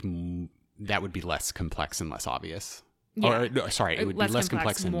would be less complex and less obvious. Yeah. Or, no, sorry, it would be less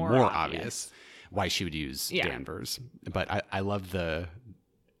complex and more obvious why she would use Danvers. But I love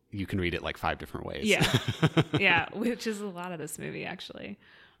you can read it like 5 different ways. Yeah. Yeah, which is a lot of this movie, actually.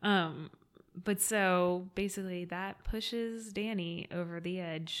 But so basically that pushes Danny over the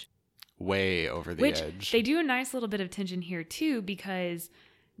edge. Way over the edge. They do a nice little bit of tension here, too, because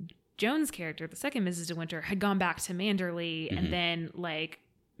Joan's character, the second Mrs. De Winter, had gone back to Manderley, and then, like,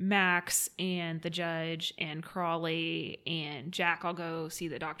 Max and the judge and Crawley and Jack all go see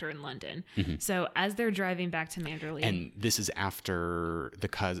the doctor in London. So as they're driving back to Manderley, and this is after the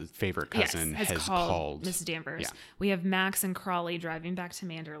favorite cousin has called Mrs. Danvers. Yeah. We have Max and Crawley driving back to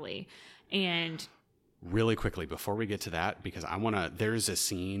Manderley, and really quickly before we get to that, because there's a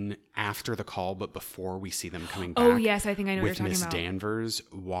scene after the call, but before we see them coming back. Oh yes, I think I know what you're talking about. With Miss Danvers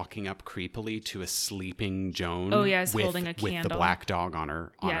walking up creepily to a sleeping Joan. Oh yes, holding a candle with the black dog on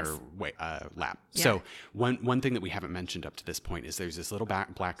her lap. Yeah. So one thing that we haven't mentioned up to this point is there's this little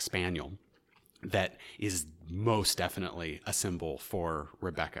black spaniel that is most definitely a symbol for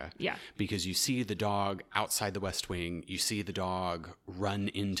Rebecca. Yeah. Because you see the dog outside the West Wing. You see the dog run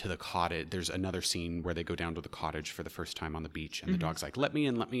into the cottage. There's another scene where they go down to the cottage for the first time on the beach. And the dog's like, let me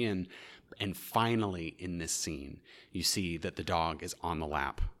in, let me in. And finally in this scene, you see that the dog is on the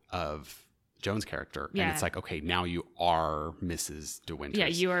lap of Joan's character. Yeah. And it's like, okay, now you are Mrs. De Winters. Yeah,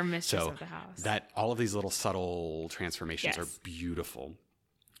 you are mistress of the house. All of these little subtle transformations are beautiful.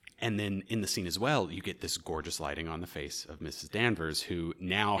 And then in the scene as well, you get this gorgeous lighting on the face of Mrs. Danvers, who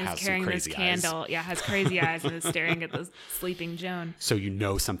now has some crazy eyes. Candle. Yeah, has crazy eyes and is staring at the sleeping Joan. So you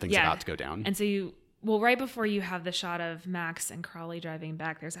know something's about to go down. And so right before you have the shot of Max and Crawley driving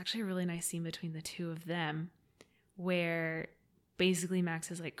back, there's actually a really nice scene between the two of them where basically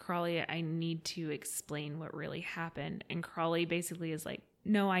Max is like, Crawley, I need to explain what really happened. And Crawley basically is like,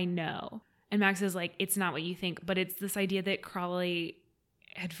 no, I know. And Max is like, it's not what you think. But it's this idea that Crawley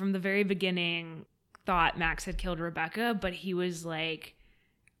had from the very beginning thought Max had killed Rebecca, but he was like,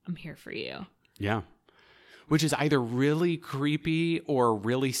 I'm here for you. Yeah. Which is either really creepy or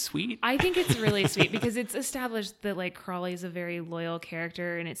really sweet. I think it's really sweet because it's established that like Crawley is a very loyal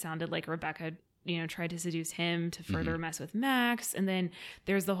character, and it sounded like Rebecca, tried to seduce him to further mess with Max. And then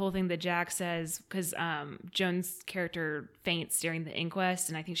there's the whole thing that Jack says, because Joan's character faints during the inquest,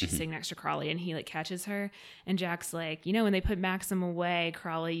 and I think she's sitting next to Crawley, and he like catches her, and Jack's like, when they put Maxim away,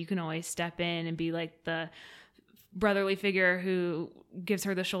 Crawley, you can always step in and be like the brotherly figure who gives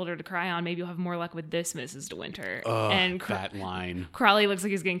her the shoulder to cry on. Maybe you'll have more luck with this Mrs. De Winter. And that line. Crawley looks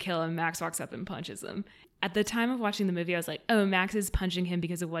like he's gonna kill him. Max walks up and punches him. At the time of watching the movie, I was like, oh, Max is punching him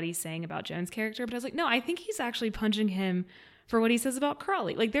because of what he's saying about Joan's character. But I was like, no, I think he's actually punching him for what he says about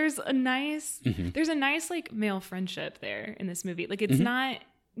Crawley. Like there's a nice like male friendship there in this movie. Like it's not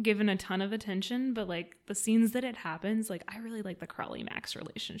given a ton of attention, but like the scenes that it happens, like I really like the Crawley Max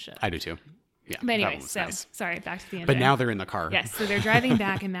relationship. I do too. Yeah. But anyway, sorry, back to the end. But now they're in the car. Yes. So they're driving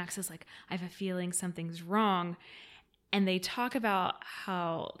back, and Max is like, I have a feeling something's wrong. And they talk about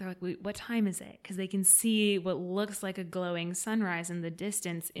how they're like, what time is it? Because they can see what looks like a glowing sunrise in the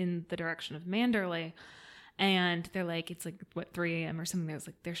distance in the direction of Manderley. And they're like, it's like, 3 a.m. or something. There's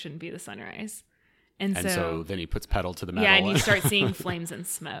like, there shouldn't be the sunrise. And so then he puts pedal to the metal. Yeah, and you start seeing flames and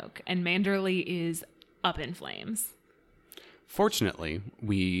smoke. And Manderley is up in flames. Fortunately,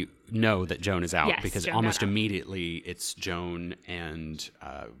 we know that Joan is out because Joan almost immediately it's Joan and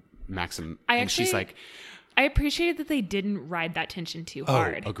Maxim. She's like... I appreciated that they didn't ride that tension too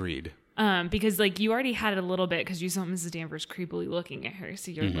hard. Agreed. Because like you already had it a little bit because you saw Mrs. Danvers creepily looking at her.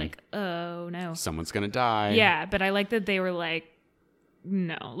 So you're like, oh no. Someone's going to die. Yeah, but I like that they were like,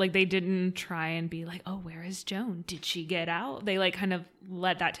 no. Like they didn't try and be like, oh, where is Joan? Did she get out? They like kind of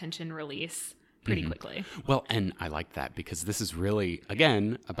let that tension release pretty quickly. Well, and I like that because this is really,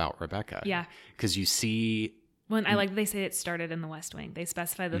 again, about Rebecca. Yeah. Because you see... Well, I like that they say it started in the West Wing. They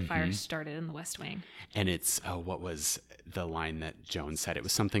specify the fire started in the West Wing. And it's, what was the line that Joan said? It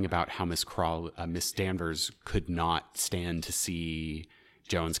was something about how Miss Danvers could not stand to see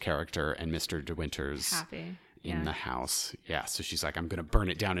Joan's character and Mr. De Winters happy in the house. Yeah, so she's like, I'm going to burn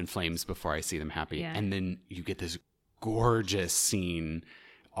it down in flames before I see them happy. Yeah. And then you get this gorgeous scene,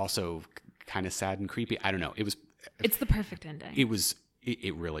 also kind of sad and creepy. I don't know. It's the perfect ending.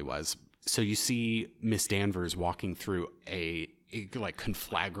 It really was. So you see Miss Danvers walking through a like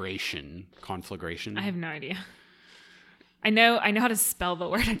conflagration. I have no idea. I know how to spell the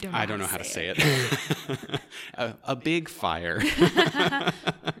word. I don't know how to say it. a big fire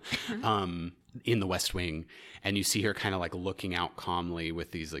in the West Wing, and you see her kind of like looking out calmly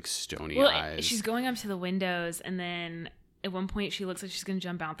with these like stony eyes. She's going up to the windows, and then at one point she looks like she's going to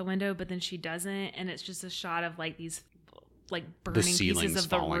jump out the window, but then she doesn't, and it's just a shot of like these like burning pieces of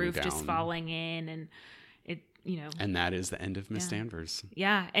the roof down. Just falling in, and it, and that is the end of Miss Danvers.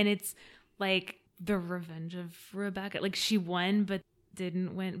 Yeah, and it's like the revenge of Rebecca. Like, she won but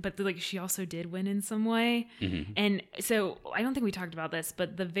didn't win, but like she also did win in some way. Mm-hmm. And so I don't think we talked about this,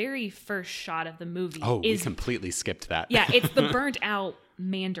 but the very first shot of the movie we completely skipped that. Yeah, it's the burnt out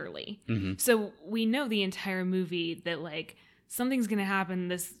Manderley. Mm-hmm. So we know the entire movie that like something's gonna happen,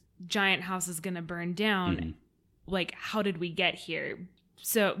 this giant house is gonna burn down. Mm-hmm. Like, how did we get here?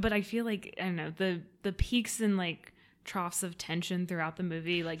 So, but I feel like, I don't know, the peaks and like troughs of tension throughout the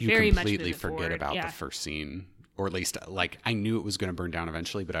movie, like, very much completely forget about the first scene, or at least like I knew it was going to burn down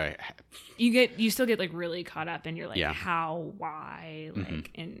eventually, but you still get like really caught up, and you're like, how, why, like,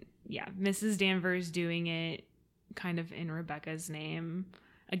 mm-hmm. And Mrs. Danvers doing it kind of in Rebecca's name.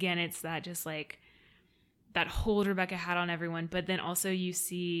 Again, it's that just like that hold Rebecca had on everyone, but then also you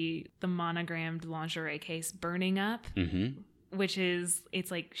see the monogrammed lingerie case burning up, mm-hmm. which is,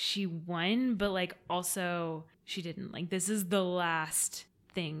 it's like she won, but like also she didn't. Like, this is the last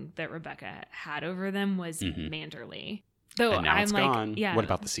thing that Rebecca had over them was mm-hmm. Manderley. Though and now it's gone. What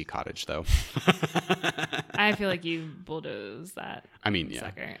about the sea cottage, though? I feel like you bulldoze that. I mean,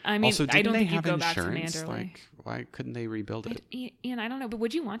 sucker. I mean, also, I don't think you go back to Manderley. Like, why couldn't they rebuild it? I don't know, but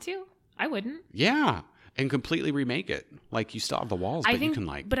would you want to? I wouldn't. Yeah. And completely remake it. Like, you still have the walls, but you can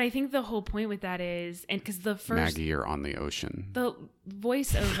like... But I think the whole point with that is... And because the first... Maggie, you're on the ocean. The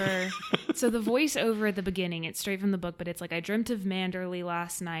voiceover... So the voiceover at the beginning, it's straight from the book, but it's like, I dreamt of Manderley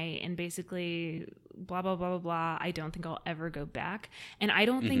last night, and basically blah, blah, blah, blah, blah. I don't think I'll ever go back. And I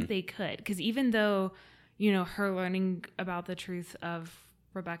don't mm-hmm. think they could. Because even though, her learning about the truth of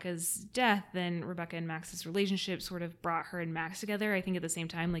Rebecca's death, then Rebecca and Max's relationship sort of brought her and Max together. I think at the same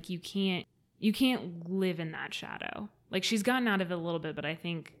time, like, you can't live in that shadow. Like, she's gotten out of it a little bit, but I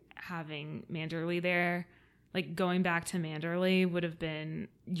think having Manderley there, like, going back to Manderley would have been,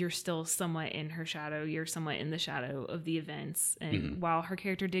 you're still somewhat in her shadow. You're somewhat in the shadow of the events. And mm-hmm. while her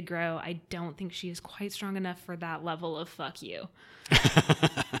character did grow, I don't think she is quite strong enough for that level of fuck you.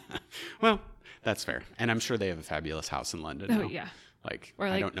 Well, that's fair. And I'm sure they have a fabulous house in London. Oh, yeah. Like,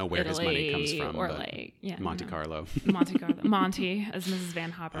 I don't know where Italy, his money comes from, or but like Monte Carlo. Monty, as Mrs.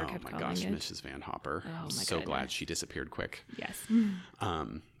 Van Hopper kept calling it. Oh my gosh, Mrs. Van Hopper. I'm so glad she disappeared quick. Yes.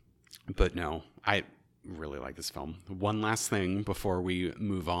 But no, I really like this film. One last thing before we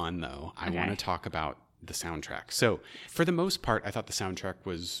move on, though. I want to talk about the soundtrack. So, for the most part, I thought the soundtrack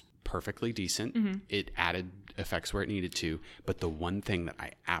was perfectly decent. Mm-hmm. It added effects where it needed to, but the one thing that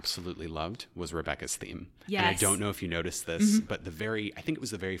I absolutely loved was Rebecca's theme. Yes. And I don't know if you noticed this, mm-hmm. but I think it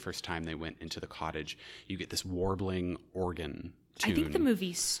was the very first time they went into the cottage, you get this warbling organ tune. I think the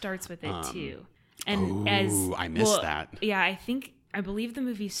movie starts with it too. And I missed that. Yeah, I believe the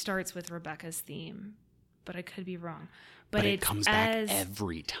movie starts with Rebecca's theme, but I could be wrong. But it comes back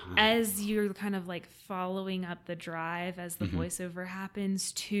every time. As you're kind of like following up the drive as the mm-hmm. voiceover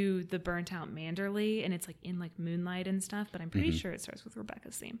happens to the burnt out Manderley, and it's like in like moonlight and stuff, but I'm pretty mm-hmm. sure it starts with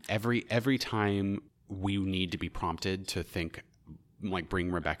Rebecca's theme. Every time we need to be prompted to think, like,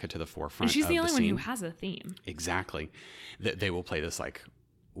 bring Rebecca to the forefront. And she's the only one scene. Who has a theme. Exactly. They will play this like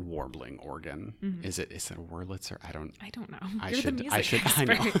warbling organ. Mm-hmm. Is it a Wurlitzer? I don't know. I know.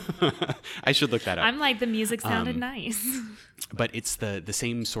 I should look that up. I'm like, the music sounded nice. But it's the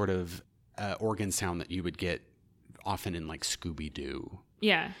same sort of organ sound that you would get often in like Scooby-Doo.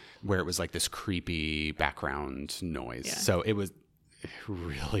 Yeah. Where it was like this creepy background noise. Yeah. So it was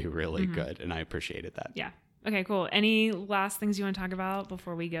really, really mm-hmm. good, and I appreciated that. Yeah. Okay, cool. Any last things you want to talk about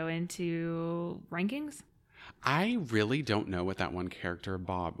before we go into rankings? I really don't know what that one character,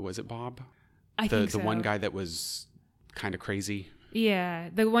 Bob, was it Bob? I think so. The one guy that was kind of crazy. Yeah,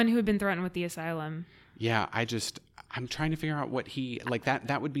 the one who had been threatened with the asylum. Yeah, I'm trying to figure out what he, like,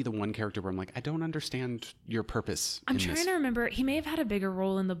 that would be the one character where I'm like, I don't understand your purpose. I'm trying to remember. He may have had a bigger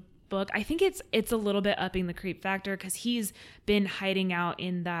role in the book. I think it's a little bit upping the creep factor because he's been hiding out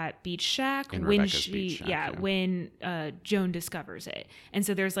in that beach shack when Joan discovers it, and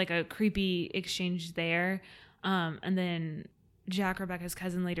so there's like a creepy exchange there, and then Jack, Rebecca's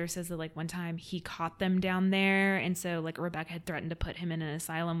cousin, later says that like one time he caught them down there, and so like Rebecca had threatened to put him in an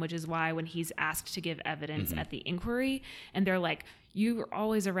asylum, which is why when he's asked to give evidence at the inquiry, and they're like, you were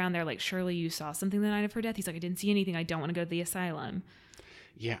always around there, like surely you saw something the night of her death. He's like, I didn't see anything. I don't want to go to the asylum.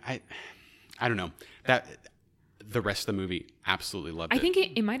 Yeah, I don't know. That the rest of the movie absolutely loved it. I think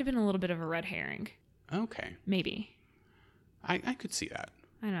it might have been a little bit of a red herring. Okay. Maybe. I could see that.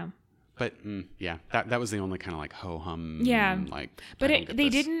 I know. But yeah, that was the only kind of like ho-hum. Yeah. Like, but they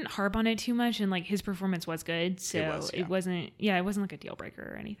didn't harp on it too much, and like his performance was good. So it wasn't like a deal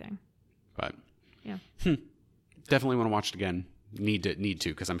breaker or anything. But yeah. Definitely want to watch it again. Need to,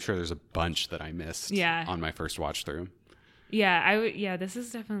 because I'm sure there's a bunch that I missed on my first watch through. Yeah, I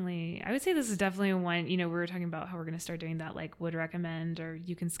would say this is definitely one, we were talking about how we're going to start doing that, like would recommend, or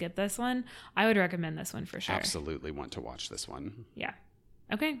you can skip this one. I would recommend this one for sure. Absolutely want to watch this one. Yeah.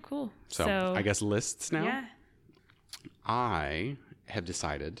 Okay, cool. So I guess lists now. Yeah. I have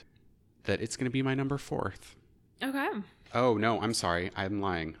decided that it's going to be my number 4th. Okay. Oh, no, I'm sorry. I'm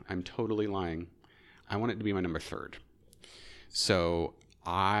lying. I'm totally lying. I want it to be my number 3rd. So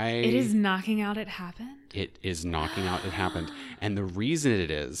It is knocking out It Happened? It is knocking out It Happened. And the reason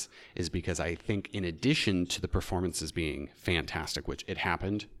it is because I think in addition to the performances being fantastic, which It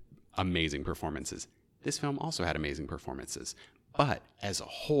Happened, amazing performances, this film also had amazing performances. But as a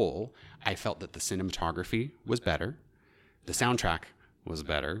whole, I felt that the cinematography was better, the soundtrack was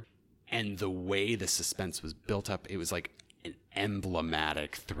better, and the way the suspense was built up, it was like an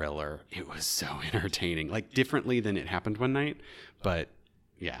emblematic thriller. It was so entertaining, like differently than It Happened One Night, but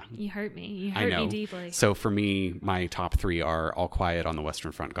yeah. You hurt me. You hurt me deeply. So for me, my top 3 are All Quiet on the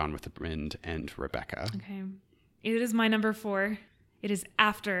Western Front, Gone with the Wind, and Rebecca. Okay. It is my number 4. It is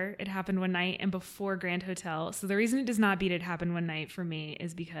after It Happened One Night and before Grand Hotel. So the reason it does not beat It Happened One Night for me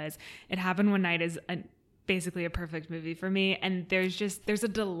is because It Happened One Night is basically a perfect movie for me. And there's a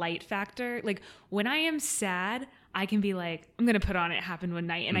delight factor. Like when I am sad, I can be like, I'm going to put on It Happened One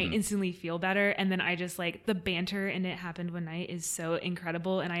Night and I instantly feel better. And then I just like the banter in It Happened One Night is so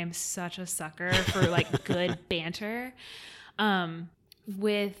incredible. And I am such a sucker for like good banter.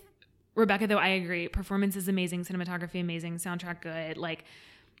 With Rebecca, though, I agree. Performance is amazing. Cinematography, amazing. Soundtrack, good. Like,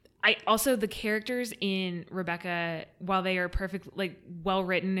 the characters in Rebecca, while they are perfect, like, well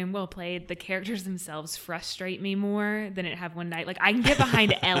written and well played, the characters themselves frustrate me more than It Happened One Night. Like, I can get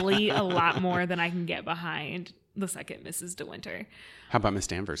behind Ellie a lot more than I can get behind the second Mrs. De Winter. How about Miss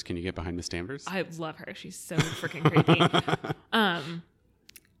Danvers? Can you get behind Miss Danvers? I love her. She's so freaking creepy.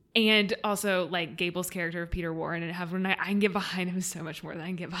 And also, like, Gable's character of Peter Warren and Have One Night, I can get behind him so much more than I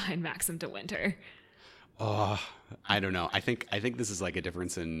can get behind Maxim De Winter. Oh, I don't know. I think this is like a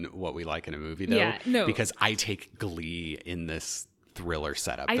difference in what we like in a movie, though. Yeah, no. Because I take glee in this thriller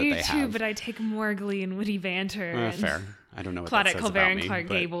setup that they have. I do, too, have. but I take more glee in witty banter. Fair. I don't know what Claudette that says Colbert about and me. Clark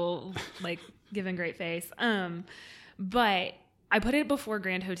Gable, like, giving great face. But I put it before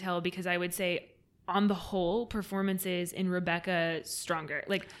Grand Hotel because I would say, on the whole, performances in Rebecca stronger.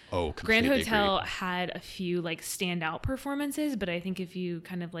 Like, Grand Hotel had a few like standout performances, but I think if you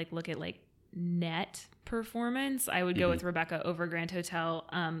kind of like look at like net performance, I would go with Rebecca over Grand Hotel.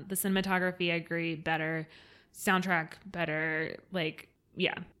 The cinematography, I agree, better. Soundtrack, better. Like,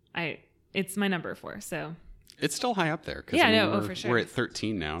 yeah, it's my number 4. So it's still high up there. For sure. We're at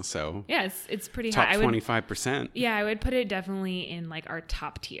 13 now, so yeah, it's pretty top high. 25%. Yeah, I would put it definitely in like our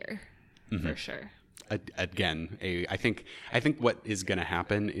top tier for sure. Again, I think what is going to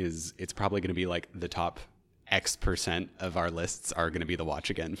happen is it's probably going to be like the top X% of our lists are going to be the watch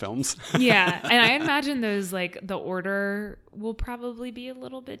again films. Yeah, and I imagine those like the order will probably be a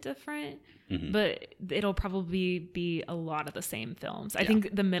little bit different, but it'll probably be a lot of the same films. I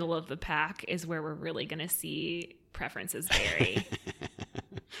think the middle of the pack is where we're really going to see preferences vary.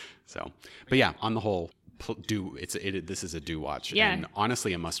 So, but yeah, on the whole, this is a do watch, and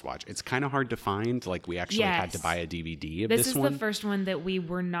honestly a must watch. It's kind of hard to find. Like we actually had to buy a DVD of this one. This is the first one that we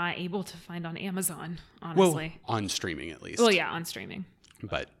were not able to find on Amazon, honestly. Well, on streaming at least. Well, yeah, on streaming.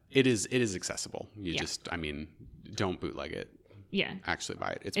 But it is accessible. You don't bootleg it. Yeah. Actually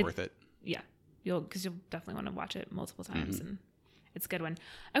buy it. It's worth it. Yeah. Because you'll definitely want to watch it multiple times and it's a good one.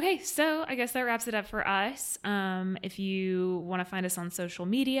 Okay, so I guess that wraps it up for us. If you want to find us on social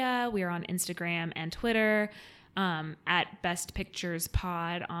media, we are on Instagram and Twitter at Best Pictures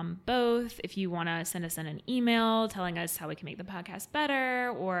Pod on both. If you want to send us in an email telling us how we can make the podcast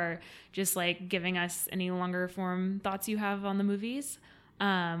better or just like giving us any longer form thoughts you have on the movies,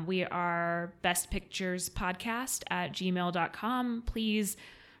 we are bestpicturespodcast@gmail.com. Please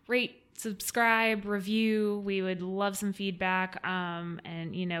rate, subscribe, review. We would love some feedback.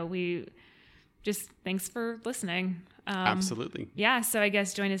 And just thanks for listening. Absolutely. Yeah. So I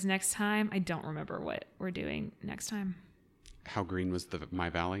guess join us next time. I don't remember what we're doing next time. How green was my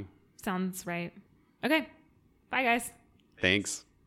valley? Sounds right. Okay. Bye, guys. Thanks.